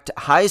action-packed,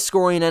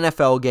 high-scoring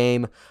NFL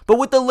game, but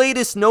with the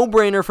latest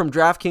no-brainer from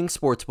DraftKings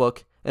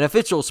Sportsbook, an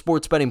official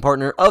sports betting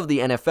partner of the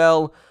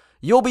NFL,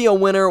 you'll be a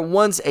winner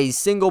once a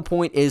single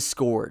point is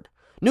scored.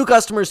 New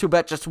customers who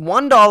bet just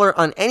 $1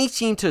 on any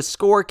team to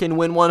score can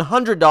win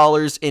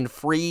 $100 in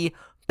free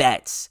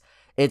bets.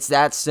 It's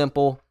that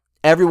simple.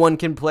 Everyone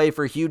can play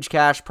for huge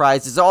cash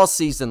prizes all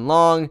season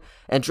long,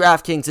 and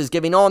DraftKings is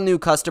giving all new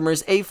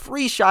customers a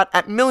free shot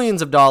at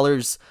millions of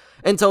dollars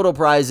in total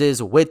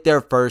prizes with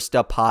their first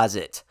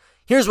deposit.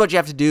 Here's what you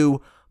have to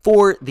do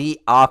for the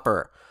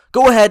offer.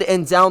 Go ahead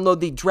and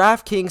download the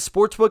DraftKings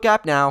Sportsbook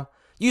app now.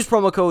 Use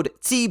promo code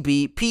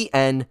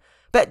TBPN.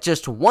 Bet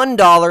just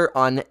 $1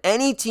 on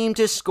any team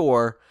to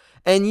score,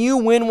 and you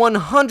win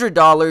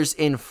 $100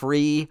 in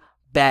free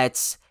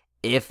bets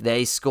if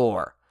they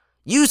score.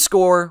 You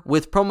score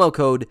with promo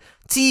code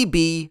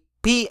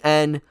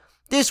TBPN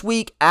this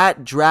week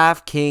at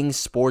DraftKings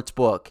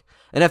Sportsbook,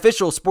 an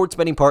official sports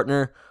betting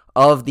partner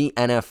of the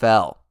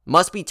NFL.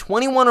 Must be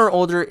 21 or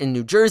older in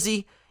New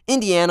Jersey,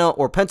 Indiana,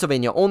 or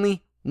Pennsylvania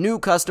only. New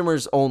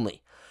customers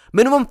only.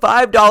 Minimum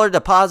 $5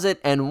 deposit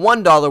and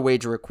 $1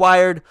 wager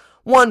required.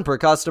 One per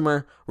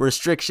customer.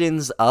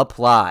 Restrictions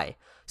apply.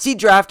 See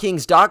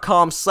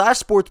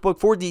DraftKings.com/sportsbook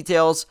for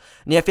details.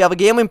 And if you have a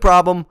gambling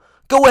problem,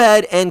 go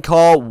ahead and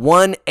call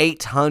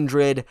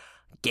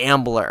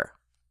 1-800-GAMBLER.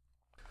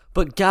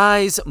 But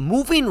guys,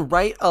 moving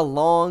right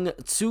along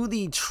to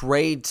the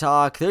trade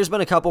talk, there's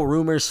been a couple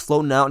rumors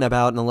floating out and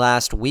about in the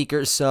last week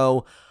or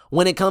so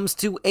when it comes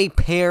to a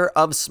pair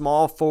of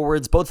small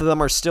forwards. Both of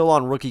them are still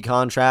on rookie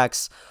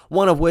contracts,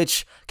 one of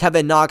which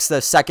Kevin Knox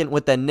II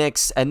with the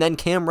Knicks, and then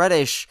Cam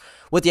Reddish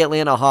with the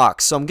Atlanta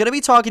Hawks. So I'm going to be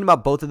talking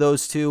about both of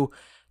those two,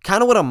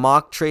 kind of what a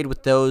mock trade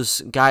with those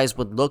guys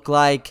would look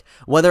like,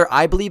 whether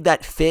I believe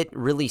that fit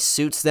really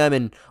suits them,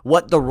 and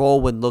what the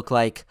role would look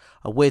like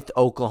with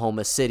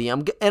Oklahoma City.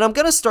 I'm going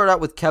to start out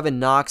with Kevin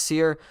Knox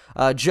here,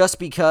 just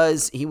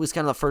because he was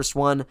kind of the first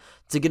one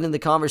to get in the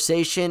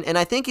conversation, and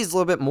I think he's a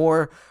little bit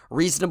more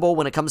reasonable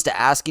when it comes to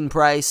asking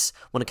price,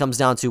 when it comes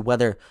down to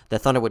whether the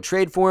Thunder would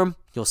trade for him.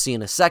 You'll see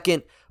in a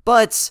second,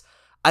 but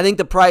I think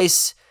the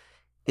price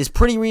is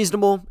pretty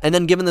reasonable, and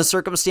then given the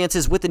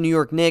circumstances with the New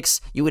York Knicks,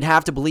 you would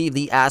have to believe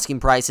the asking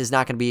price is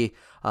not going to be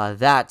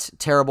that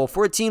terrible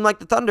for a team like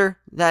the Thunder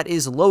that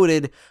is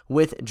loaded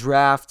with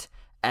draft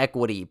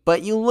equity.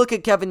 But you look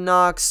at Kevin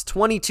Knox,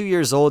 22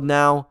 years old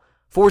now,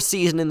 4th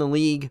season in the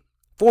league,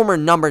 former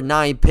number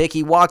 9 pick.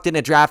 He walked in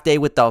a draft day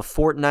with the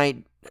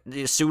Fortnite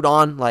suit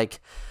on,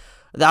 like,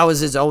 that was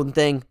his own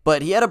thing,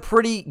 but he had a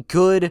pretty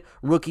good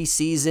rookie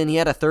season. He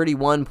had a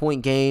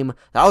 31-point game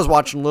that I was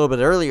watching a little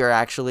bit earlier,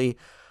 actually.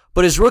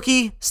 But his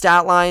rookie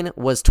stat line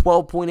was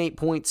 12.8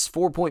 points,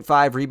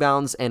 4.5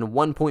 rebounds, and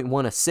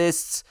 1.1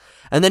 assists.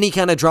 And then he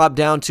kind of dropped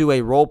down to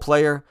a role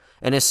player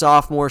in his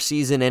sophomore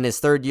season and his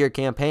third-year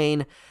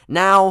campaign.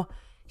 Now,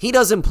 he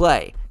doesn't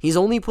play. He's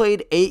only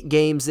played 8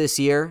 games this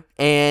year,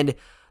 and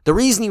the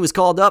reason he was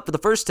called up for the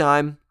first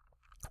time,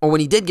 or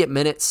when he did get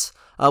minutes,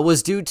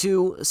 was due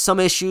to some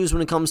issues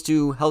when it comes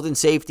to health and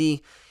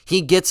safety.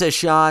 He gets a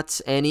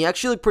shot, and he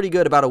actually looked pretty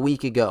good about a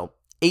week ago.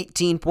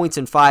 18 points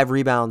and 5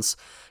 rebounds.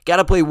 Got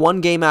to play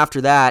one game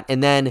after that,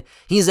 and then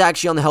he's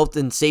actually on the health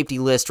and safety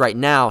list right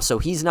now, so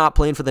he's not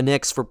playing for the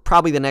Knicks for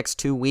probably the next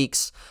 2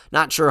 weeks.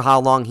 Not sure how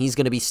long he's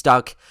going to be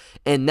stuck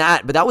in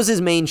that, but that was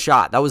his main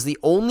shot. That was the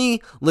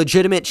only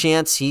legitimate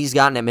chance he's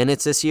gotten at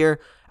minutes this year.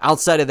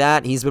 Outside of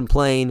that, he's been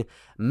playing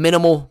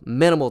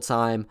minimal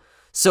time.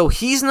 So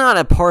he's not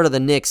a part of the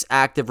Knicks'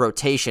 active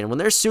rotation. When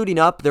they're suiting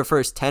up their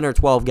first 10 or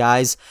 12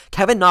 guys,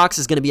 Kevin Knox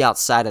is going to be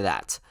outside of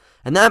that.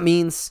 And that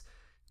means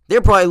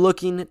they're probably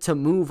looking to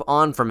move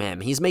on from him.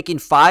 He's making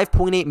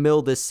 $5.8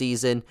 million this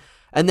season,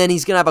 and then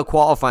he's going to have a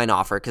qualifying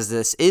offer because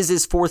this is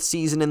his 4th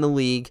season in the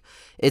league.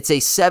 It's a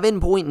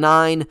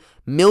 $7.9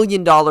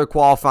 million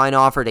qualifying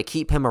offer to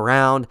keep him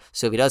around.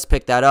 So if he does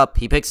pick that up,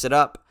 he picks it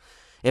up.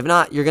 If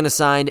not, you're going to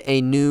sign a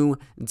new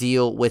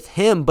deal with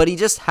him, but he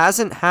just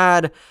hasn't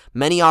had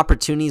many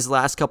opportunities the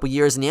last couple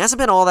years, and he hasn't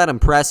been all that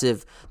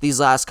impressive these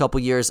last couple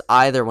years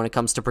either when it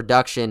comes to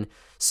production.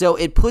 So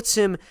it puts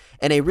him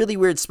in a really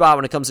weird spot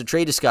when it comes to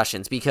trade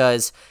discussions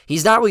because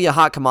he's not really a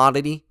hot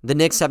commodity. The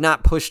Knicks have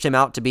not pushed him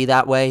out to be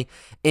that way,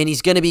 and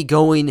he's going to be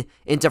going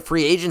into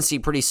free agency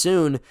pretty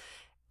soon.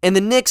 And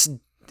the Knicks,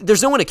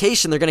 there's no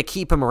indication they're going to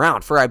keep him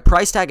around for a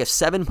price tag of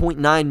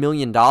 $7.9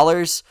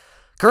 million.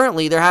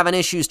 Currently, they're having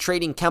issues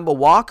trading Kemba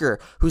Walker,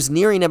 who's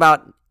nearing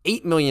about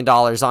 $8 million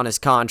on his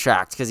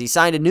contract because he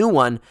signed a new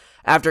one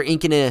after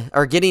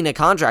getting a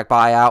contract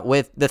buyout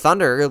with the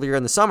Thunder earlier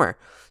in the summer.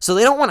 So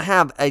they don't want to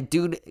have a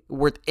dude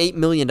worth $8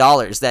 million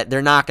that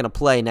they're not going to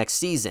play next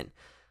season.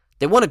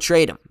 They want to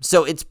trade him.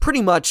 So it's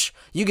pretty much,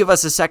 you give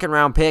us a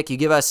second-round pick, you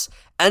give us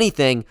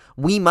anything,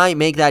 we might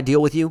make that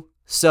deal with you.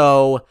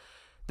 So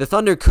the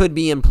Thunder could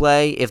be in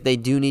play if they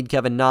do need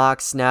Kevin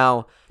Knox.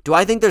 Now, do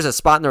I think there's a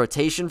spot in the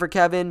rotation for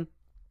Kevin?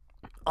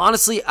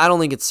 Honestly, I don't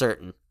think it's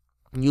certain.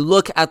 You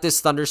look at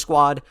this Thunder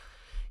squad,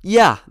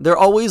 yeah, they're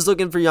always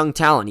looking for young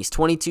talent. He's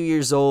 22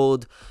 years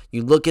old.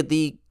 You look at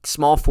the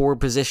small forward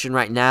position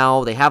right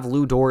now. They have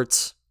Lou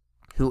Dort,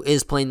 who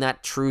is playing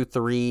that true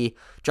 3.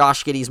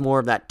 Josh Giddey's more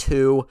of that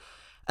 2.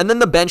 And then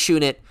the bench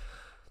unit,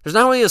 there's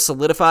not really a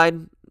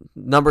solidified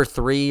number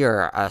 3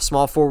 or a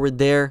small forward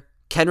there.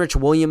 Kenrich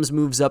Williams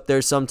moves up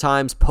there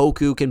sometimes.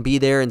 Poku can be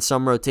there in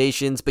some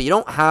rotations, but you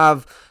don't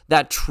have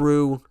that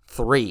true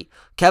 3.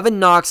 Kevin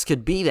Knox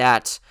could be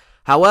that.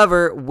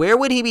 However, where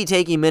would he be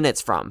taking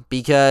minutes from?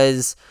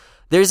 Because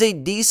there's a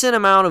decent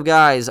amount of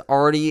guys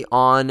already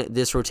on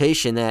this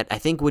rotation that I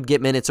think would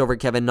get minutes over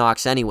Kevin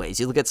Knox anyways.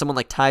 You look at someone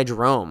like Ty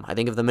Jerome. I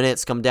think if the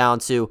minutes come down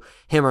to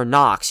him or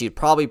Knox, you'd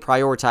probably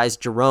prioritize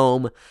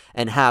Jerome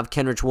and have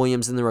Kenrich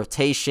Williams in the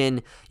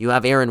rotation. You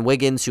have Aaron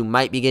Wiggins, who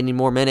might be getting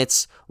more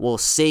minutes. We'll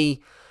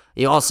see.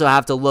 You also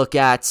have to look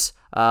at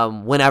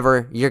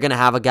whenever you're going to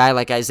have a guy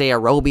like Isaiah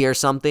Roby or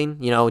something.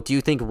 You know, do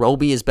you think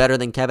Roby is better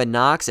than Kevin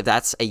Knox? If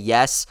that's a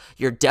yes,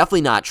 you're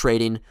definitely not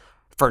trading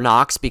for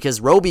Knox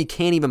because Roby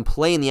can't even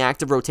play in the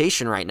active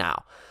rotation right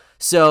now.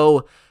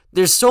 So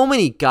there's so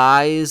many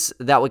guys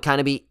that would kind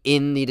of be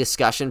in the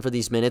discussion for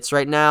these minutes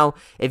right now.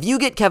 If you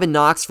get Kevin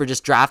Knox for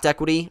just draft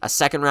equity, a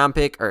second-round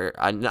pick or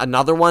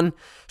another one,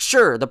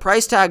 sure, the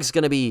price tag is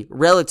going to be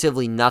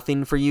relatively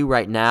nothing for you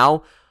right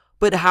now.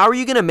 But how are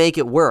you going to make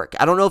it work?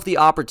 I don't know if the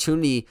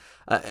opportunity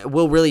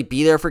will really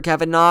be there for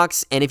Kevin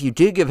Knox. And if you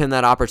do give him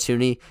that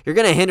opportunity, you're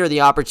going to hinder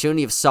the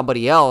opportunity of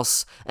somebody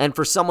else. And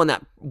for someone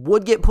that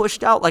would get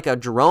pushed out, like a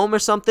Jerome or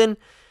something,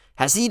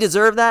 has he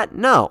deserved that?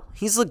 No.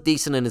 He's looked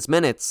decent in his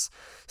minutes.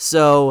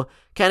 So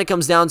kind of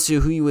comes down to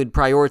who you would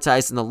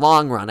prioritize in the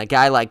long run. A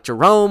guy like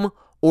Jerome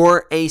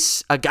or a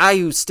guy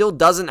who still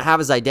doesn't have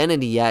his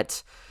identity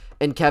yet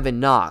and Kevin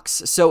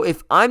Knox. So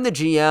if I'm the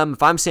GM,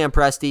 if I'm Sam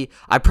Presti,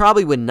 I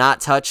probably would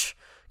not touch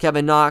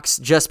Kevin Knox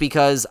just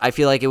because I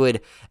feel like it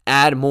would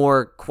add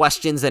more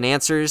questions than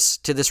answers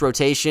to this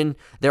rotation.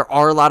 There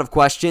are a lot of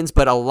questions,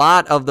 but a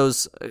lot of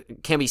those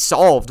can be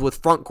solved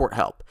with front court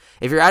help.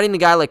 If you're adding a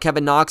guy like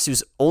Kevin Knox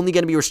who's only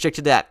going to be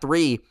restricted to that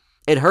 3,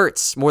 it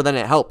hurts more than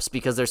it helps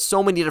because there's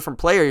so many different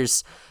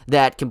players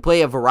that can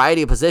play a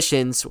variety of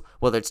positions,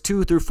 whether it's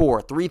 2 through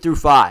 4, 3 through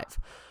 5.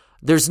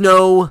 There's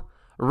no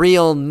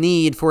real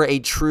need for a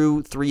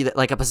true 3,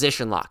 like a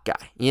position lock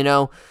guy, you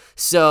know?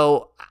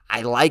 So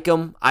I like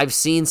him. I've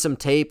seen some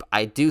tape.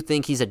 I do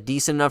think he's a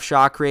decent enough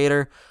shot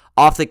creator.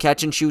 Off the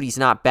catch and shoot, he's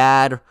not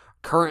bad.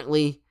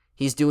 Currently,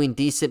 he's doing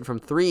decent from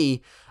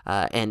 3.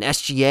 And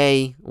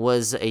SGA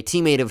was a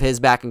teammate of his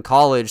back in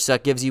college, so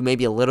that gives you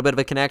maybe a little bit of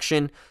a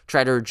connection.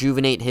 Try to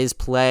rejuvenate his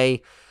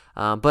play.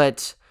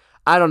 But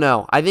I don't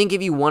know. I think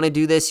if you want to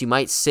do this, you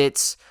might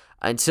sit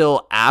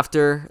until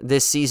after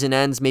this season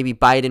ends, maybe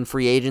buy it in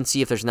free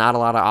agency if there's not a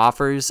lot of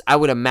offers. I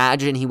would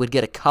imagine he would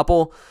get a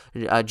couple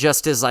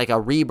just as like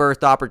a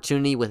rebirth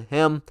opportunity with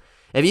him.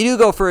 If you do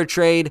go for a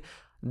trade,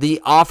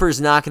 the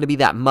offer's not going to be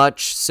that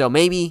much, so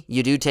maybe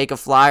you do take a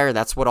flyer.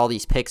 That's what all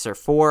these picks are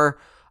for.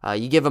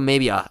 You give him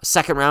maybe a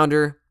second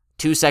rounder,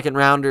 2 second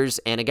rounders,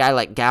 and a guy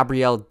like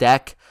Gabriel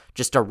Deck,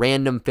 just a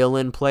random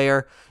fill-in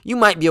player. You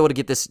might be able to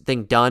get this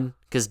thing done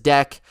because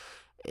Deck,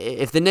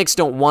 if the Knicks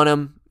don't want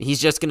him, he's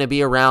just going to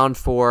be around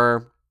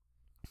for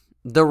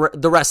the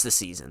rest of the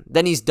season.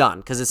 Then he's done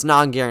because it's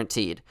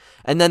non-guaranteed.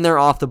 And then they're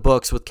off the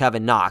books with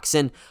Kevin Knox.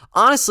 And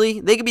honestly,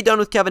 they could be done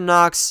with Kevin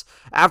Knox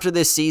after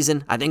this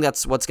season. I think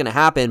that's what's going to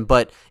happen.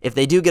 But if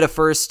they do get a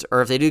first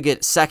or if they do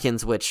get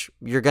seconds, which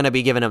you're going to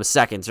be giving them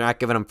seconds, you're not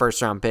giving them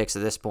first-round picks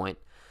at this point,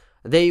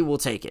 they will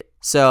take it.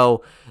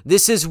 So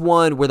this is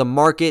one where the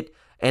market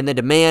and the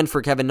demand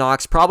for Kevin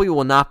Knox probably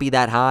will not be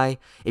that high.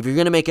 If you're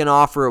going to make an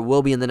offer, it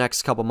will be in the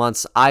next couple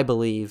months, I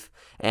believe.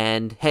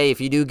 And hey,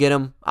 if you do get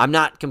him, I'm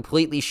not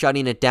completely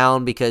shutting it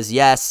down because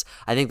yes,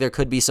 I think there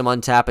could be some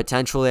untapped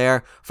potential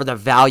there for the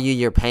value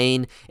you're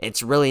paying.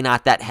 It's really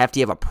not that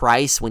hefty of a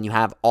price when you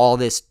have all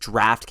this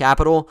draft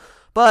capital,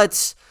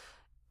 but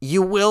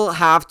you will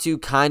have to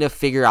kind of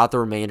figure out the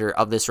remainder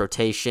of this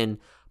rotation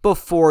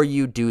before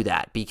you do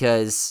that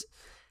because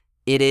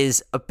it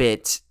is a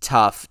bit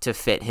tough to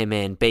fit him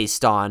in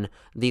based on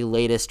the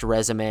latest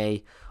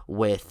resume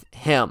with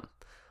him.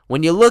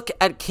 When you look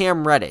at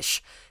Cam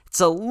Reddish, it's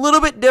a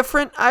little bit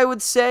different, I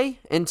would say,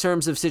 in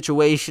terms of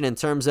situation, in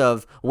terms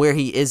of where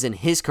he is in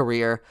his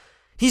career.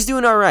 He's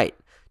doing all right.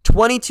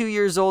 22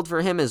 years old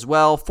for him as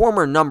well,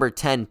 former number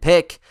 10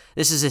 pick.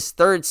 This is his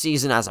third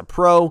season as a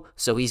pro,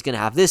 so he's going to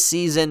have this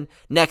season,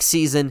 next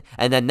season,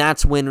 and then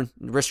that's when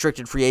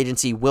restricted free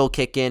agency will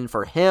kick in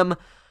for him.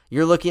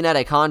 You're looking at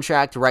a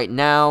contract right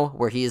now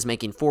where he is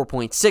making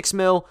 $4.6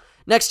 million.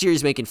 Next year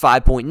he's making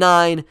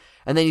 $5.9,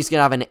 and then he's going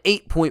to have an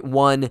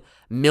 $8.1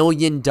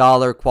 million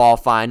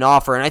qualifying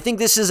offer. And I think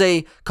this is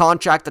a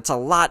contract that's a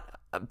lot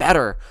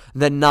better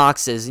than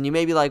Knox's. And you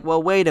may be like,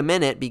 well, wait a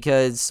minute,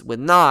 because with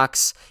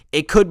Knox,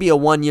 it could be a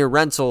 1-year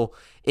rental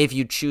if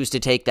you choose to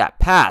take that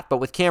path. But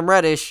with Cam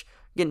Reddish,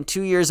 getting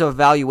 2 years of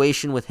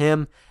evaluation with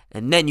him,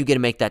 and then you get to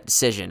make that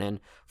decision. And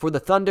for the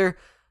Thunder,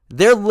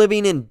 they're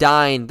living and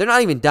dying. They're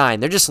not even dying.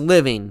 They're just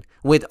living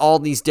with all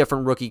these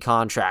different rookie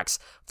contracts.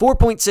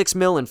 $4.6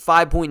 million and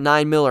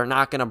 $5.9 million are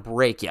not going to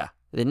break you.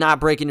 They're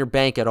not breaking your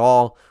bank at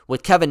all.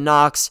 With Kevin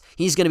Knox,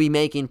 he's going to be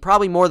making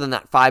probably more than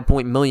that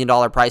 $5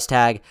 million price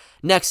tag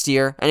next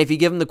year. And if you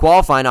give him the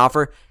qualifying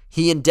offer,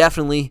 he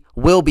indefinitely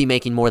will be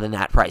making more than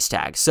that price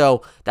tag.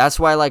 So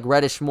that's why I like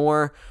Reddish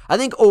more. I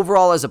think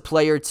overall as a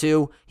player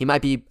too, he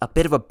might be a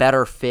bit of a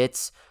better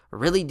fit. A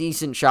really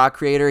decent shot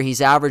creator.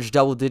 He's averaged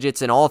double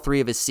digits in all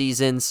 3 of his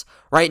seasons.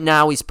 Right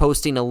now he's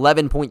posting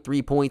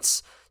 11.3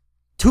 points,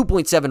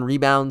 2.7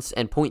 rebounds,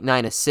 and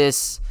 0.9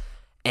 assists.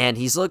 And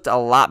he's looked a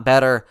lot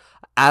better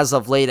as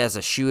of late as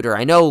a shooter.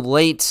 I know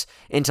late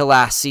into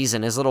last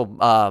season, his little,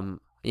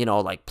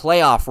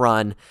 playoff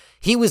run,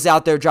 he was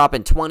out there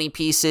dropping 20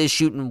 pieces,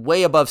 shooting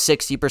way above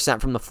 60%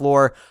 from the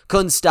floor.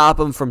 Couldn't stop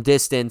him from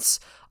distance.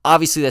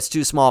 Obviously, that's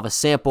too small of a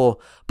sample,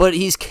 but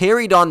he's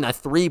carried on the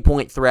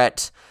 3-point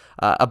threat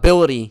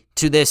ability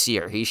to this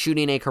year. He's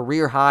shooting a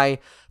career high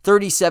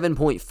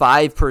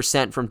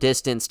 37.5% from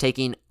distance,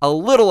 taking a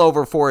little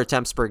over 4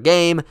 attempts per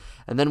game.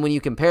 And then when you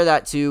compare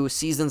that to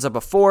seasons of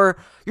before,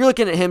 you're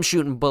looking at him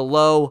shooting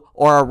below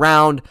or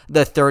around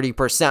the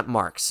 30%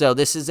 mark. So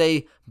this is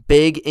a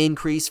big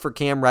increase for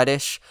Cam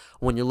Reddish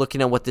when you're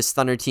looking at what this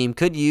Thunder team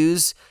could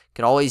use.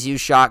 Could always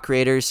use shot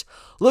creators.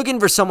 Looking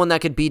for someone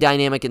that could be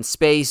dynamic in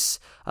space.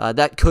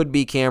 That could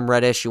be Cam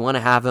Reddish. You want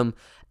to have him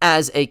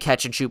as a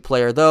catch-and-shoot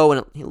player, though,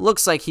 and it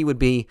looks like he would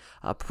be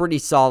pretty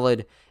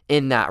solid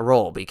in that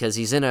role because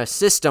he's in a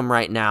system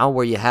right now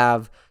where you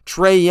have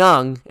Trae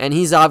Young, and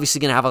he's obviously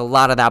going to have a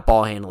lot of that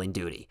ball-handling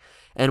duty.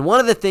 And one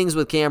of the things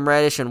with Cam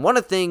Reddish and one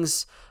of the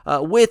things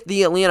with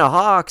the Atlanta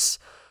Hawks,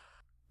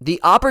 the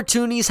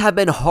opportunities have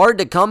been hard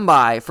to come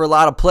by for a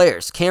lot of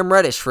players. Cam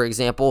Reddish, for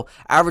example,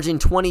 averaging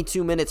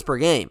 22 minutes per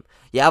game.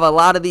 You have a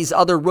lot of these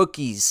other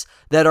rookies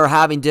that are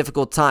having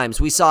difficult times.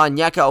 We saw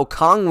Onyeka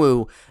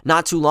Okongwu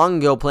not too long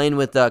ago playing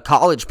with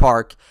College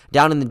Park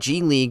down in the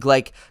G League.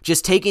 Like,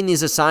 just taking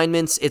these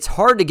assignments, it's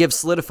hard to give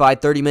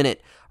solidified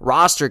 30-minute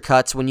roster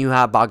cuts when you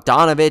have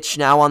Bogdanovich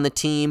now on the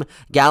team,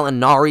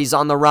 Gallinari's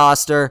on the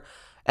roster,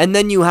 and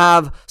then you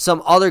have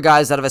some other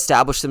guys that have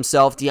established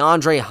themselves.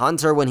 DeAndre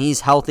Hunter, when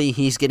he's healthy,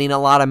 he's getting a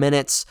lot of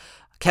minutes.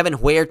 Kevin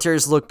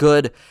Huerter's look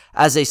good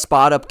as a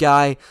spot-up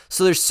guy.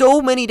 So there's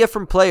so many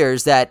different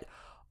players that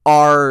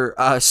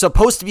are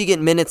supposed to be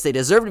getting minutes. They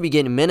deserve to be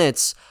getting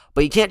minutes,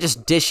 but you can't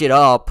just dish it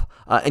up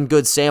and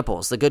good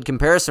samples. The good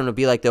comparison would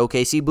be like the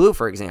OKC Blue,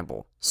 for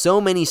example.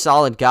 So many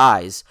solid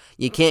guys,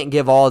 you can't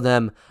give all of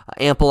them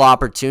ample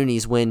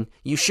opportunities when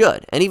you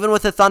should. And even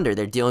with the Thunder,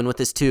 they're dealing with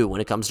this too when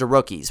it comes to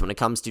rookies, when it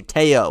comes to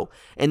Teo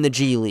in the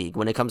G League,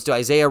 when it comes to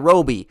Isaiah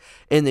Roby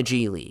in the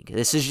G League.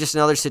 This is just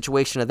another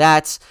situation of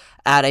that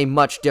at a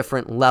much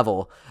different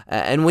level.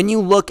 And when you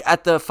look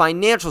at the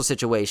financial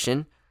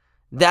situation,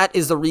 that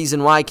is the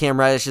reason why Cam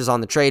Reddish is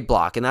on the trade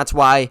block, and that's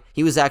why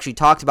he was actually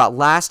talked about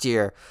last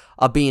year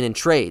of being in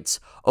trades.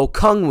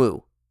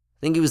 Okongwu, I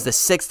think he was the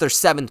 6th or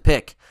 7th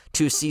pick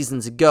 2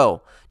 seasons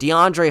ago.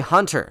 DeAndre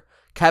Hunter,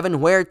 Kevin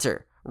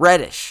Huerter,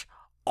 Reddish,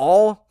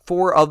 all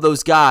 4 of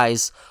those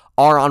guys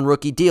are on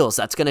rookie deals.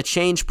 That's going to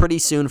change pretty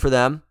soon for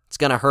them. It's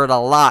going to hurt a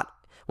lot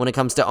when it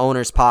comes to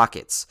owners'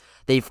 pockets.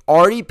 They've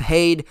already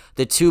paid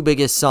the 2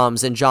 biggest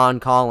sums in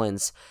John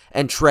Collins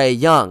and Trae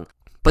Young.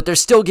 But they're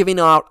still giving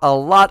out a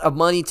lot of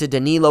money to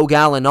Danilo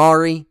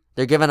Gallinari.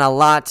 They're giving a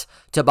lot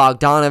to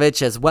Bogdanovic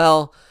as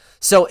well.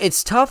 So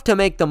it's tough to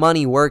make the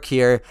money work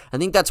here. I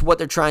think that's what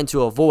they're trying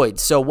to avoid.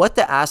 So what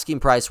the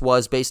asking price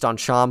was based on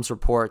Shams'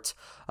 report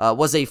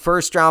was a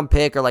first-round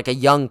pick or like a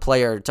young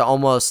player to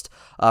almost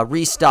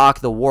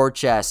restock the war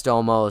chest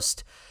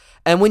almost.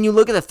 And when you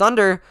look at the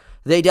Thunder,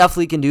 they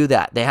definitely can do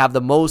that. They have the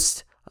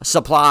most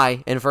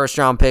supply in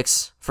first-round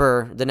picks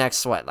for the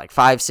next,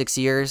 5-6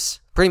 years.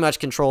 Pretty much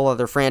control of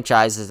their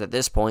franchises at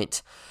this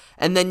point.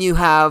 And then you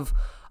have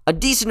a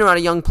decent amount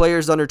of young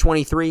players under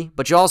 23,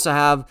 but you also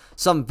have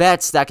some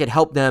vets that could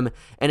help them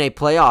in a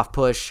playoff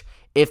push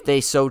if they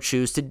so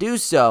choose to do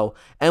so.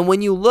 And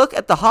when you look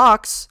at the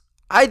Hawks,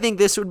 I think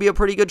this would be a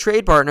pretty good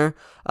trade partner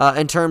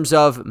in terms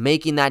of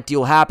making that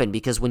deal happen,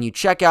 because when you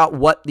check out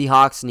what the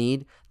Hawks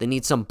need, they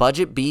need some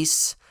budget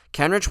beasts.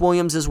 Kenrich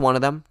Williams is one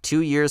of them,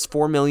 2 years,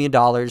 $4 million.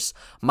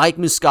 Mike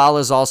Muscala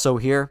is also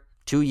here,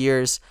 2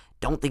 years.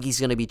 Don't think he's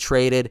going to be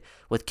traded.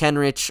 With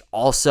Kenrich,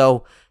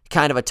 also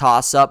kind of a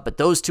toss-up, but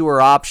those 2 are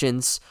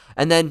options.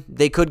 And then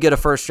they could get a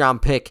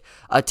first-round pick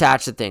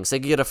attached to things. They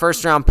could get a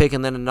first-round pick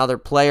and then another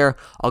player.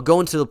 I'll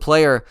go into the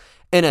player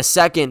in a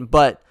second,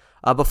 but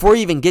before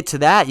you even get to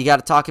that, you got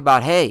to talk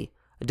about, hey,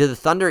 do the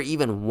Thunder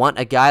even want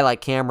a guy like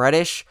Cam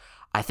Reddish?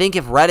 I think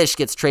if Reddish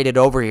gets traded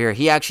over here,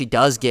 he actually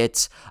does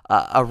get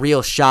a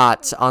real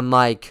shot,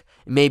 unlike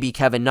maybe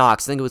Kevin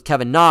Knox. I think with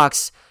Kevin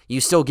Knox,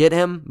 you still get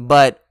him,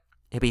 but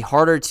it'd be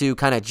harder to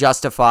kind of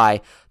justify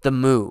the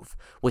move.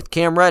 With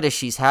Cam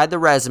Reddish, he's had the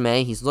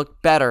resume. He's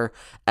looked better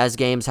as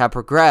games have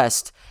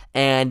progressed.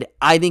 And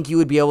I think you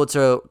would be able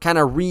to kind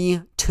of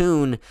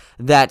retune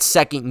that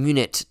second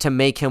unit to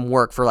make him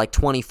work for like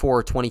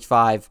 24,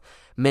 25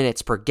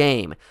 minutes per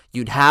game.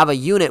 You'd have a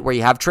unit where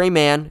you have Tre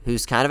Mann,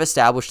 who's kind of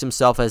established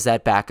himself as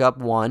that backup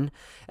 1.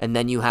 And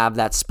then you have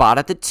that spot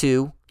at the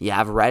 2. You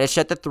have Reddish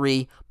at the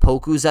 3.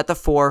 Poku's at the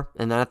 4.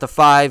 And then at the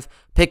 5,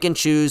 pick and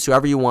choose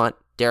whoever you want.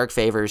 Derek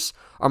Favors,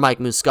 or Mike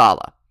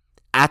Muscala.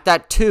 At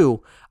that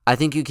 2, I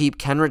think you keep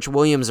Kenrich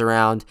Williams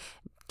around,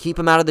 keep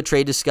him out of the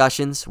trade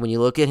discussions. When you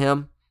look at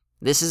him,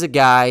 this is a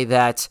guy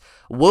that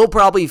will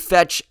probably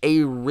fetch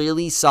a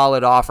really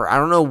solid offer. I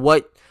don't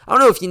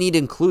know if you need to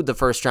include the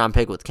first-round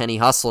pick with Kenny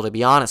Hustle, to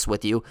be honest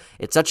with you.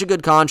 It's such a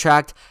good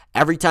contract.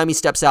 Every time he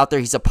steps out there,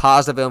 he's a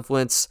positive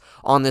influence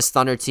on this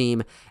Thunder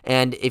team.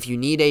 And if you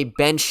need a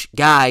bench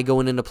guy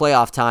going into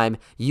playoff time,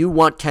 you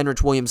want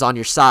Kenrich Williams on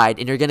your side,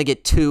 and you're going to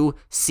get 2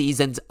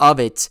 seasons of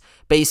it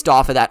based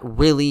off of that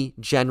really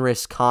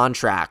generous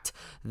contract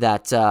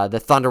that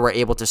the Thunder were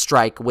able to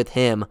strike with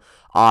him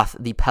off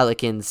the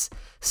Pelicans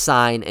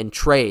sign and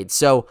trade.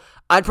 So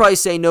I'd probably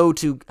say no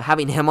to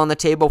having him on the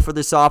table for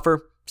this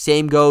offer.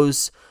 Same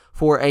goes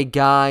for a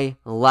guy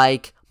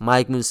like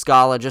Mike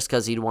Muscala, just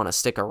because he'd want to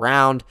stick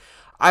around.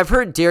 I've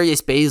heard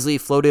Darius Bazley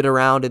floated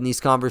around in these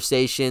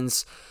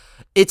conversations.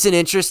 It's an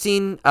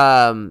interesting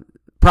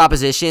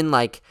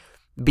proposition,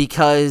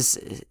 because,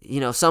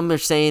 some are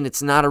saying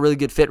it's not a really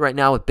good fit right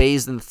now with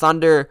Baze and the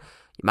Thunder.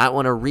 You might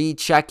want to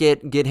recheck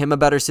it, get him a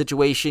better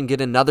situation,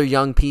 get another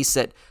young piece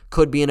that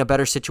could be in a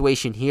better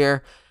situation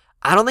here.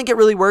 I don't think it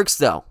really works,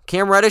 though.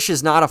 Cam Reddish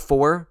is not a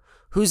 4.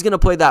 Who's going to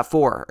play that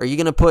 4? Are you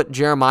going to put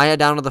Jeremiah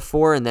down to the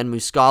 4 and then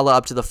Muscala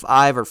up to the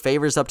 5 or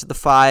Favors up to the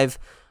 5?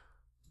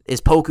 Is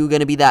Poku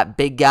going to be that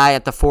big guy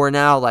at the 4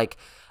 now?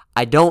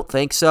 I don't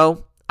think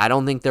so. I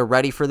don't think they're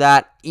ready for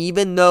that.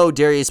 Even though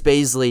Darius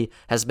Bazley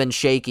has been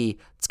shaky,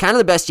 it's kind of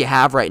the best you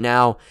have right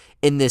now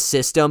in this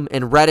system,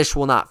 and Reddish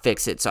will not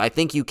fix it. So I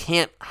think you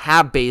can't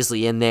have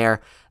Bazley in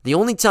there. The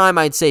only time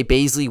I'd say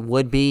Bazley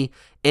would be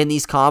in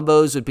these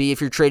combos would be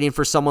if you're trading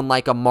for someone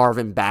like a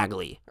Marvin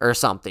Bagley or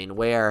something,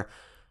 where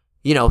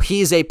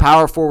he's a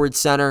power forward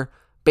center.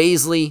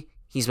 Bazley,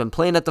 he's been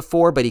playing at the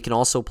 4, but he can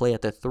also play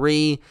at the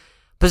 3.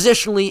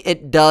 Positionally,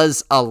 it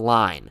does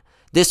align.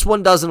 This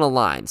one doesn't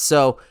align.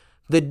 So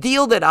the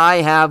deal that I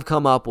have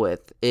come up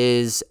with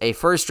is a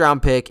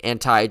first-round pick and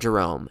Ty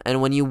Jerome.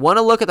 And when you want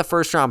to look at the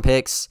first-round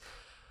picks,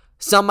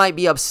 some might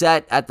be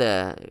upset at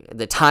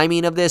the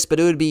timing of this, but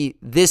it would be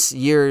this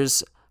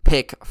year's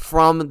pick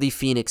from the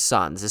Phoenix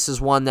Suns. This is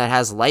one that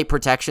has light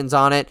protections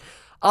on it.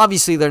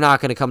 Obviously, they're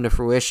not going to come to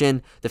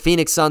fruition. The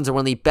Phoenix Suns are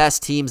one of the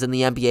best teams in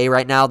the NBA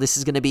right now. This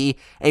is going to be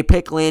a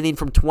pick landing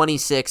from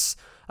 26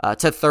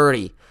 to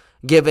 30,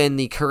 given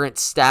the current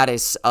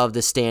status of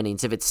the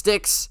standings. If it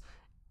sticks,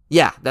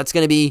 yeah, that's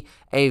going to be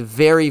a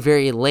very,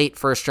 very late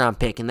first-round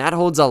pick, and that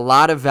holds a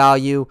lot of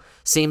value.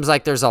 Seems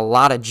like there's a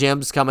lot of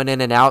gems coming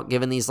in and out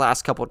given these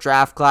last couple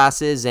draft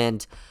classes,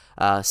 and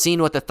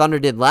seeing what the Thunder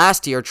did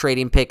last year,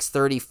 trading picks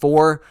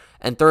 34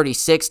 and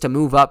 36 to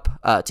move up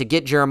to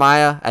get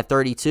Jeremiah at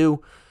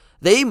 32,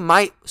 they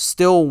might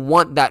still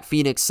want that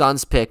Phoenix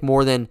Suns pick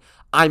more than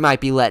I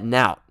might be letting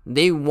out.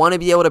 They want to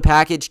be able to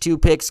package 2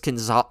 picks,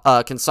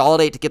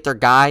 consolidate to get their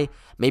guy,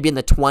 maybe in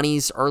the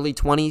 20s, early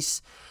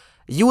 20s.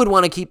 You would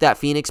want to keep that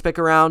Phoenix pick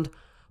around,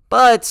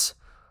 but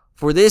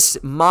for this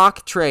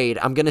mock trade,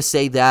 I'm going to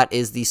say that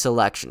is the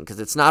selection because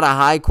it's not a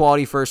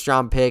high-quality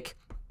first-round pick.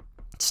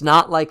 It's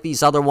not like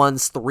these other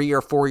ones 3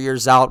 or 4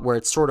 years out where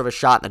it's sort of a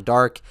shot in the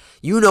dark.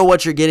 You know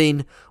what you're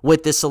getting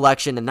with this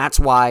selection, and that's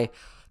why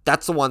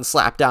that's the one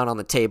slapped down on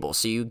the table.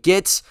 So you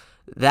get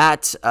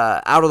that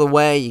out of the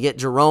way. You get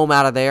Jerome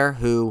out of there,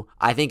 who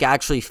I think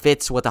actually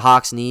fits what the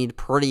Hawks need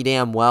pretty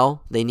damn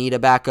well. They need a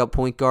backup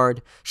point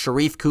guard.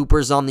 Sharif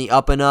Cooper's on the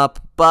up and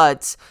up,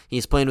 but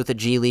he's playing with the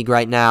G League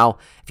right now.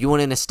 If you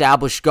want an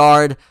established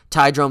guard,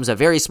 Ty Jerome's a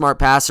very smart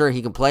passer.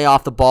 He can play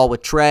off the ball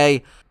with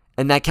Trey,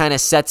 and that kind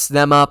of sets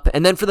them up.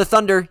 And then for the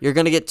Thunder, you're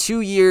going to get 2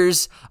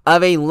 years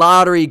of a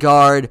lottery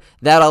guard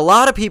that a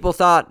lot of people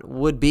thought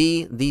would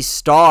be the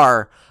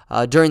star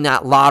during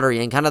that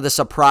lottery and kind of the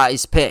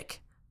surprise pick.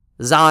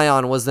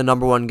 Zion was the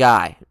number 1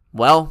 guy.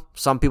 Well,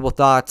 some people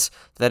thought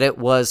that it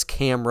was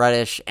Cam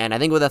Reddish, and I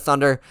think with the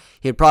Thunder,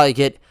 he'd probably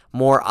get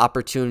more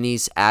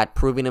opportunities at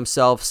proving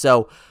himself.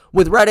 So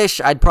with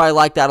Reddish, I'd probably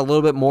like that a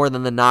little bit more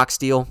than the Knox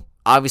deal.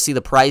 Obviously,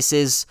 the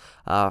prices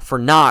for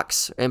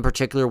Knox in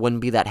particular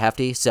wouldn't be that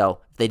hefty, so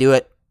if they do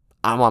it,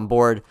 I'm on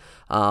board.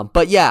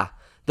 But yeah,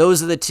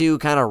 those are the 2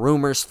 kind of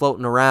rumors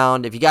floating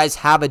around. If you guys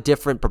have a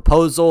different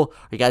proposal,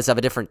 or you guys have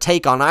a different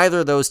take on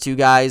either of those 2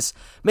 guys,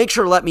 make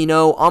sure to let me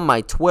know on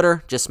my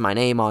Twitter, just my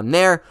name on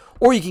there,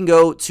 or you can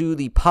go to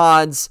the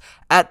pods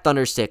at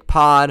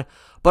ThunderstickPod.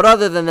 But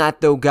other than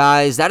that, though,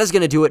 guys, that is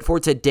going to do it for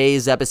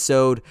today's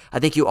episode. I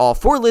thank you all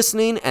for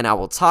listening, and I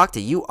will talk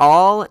to you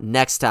all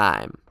next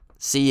time.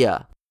 See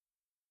ya.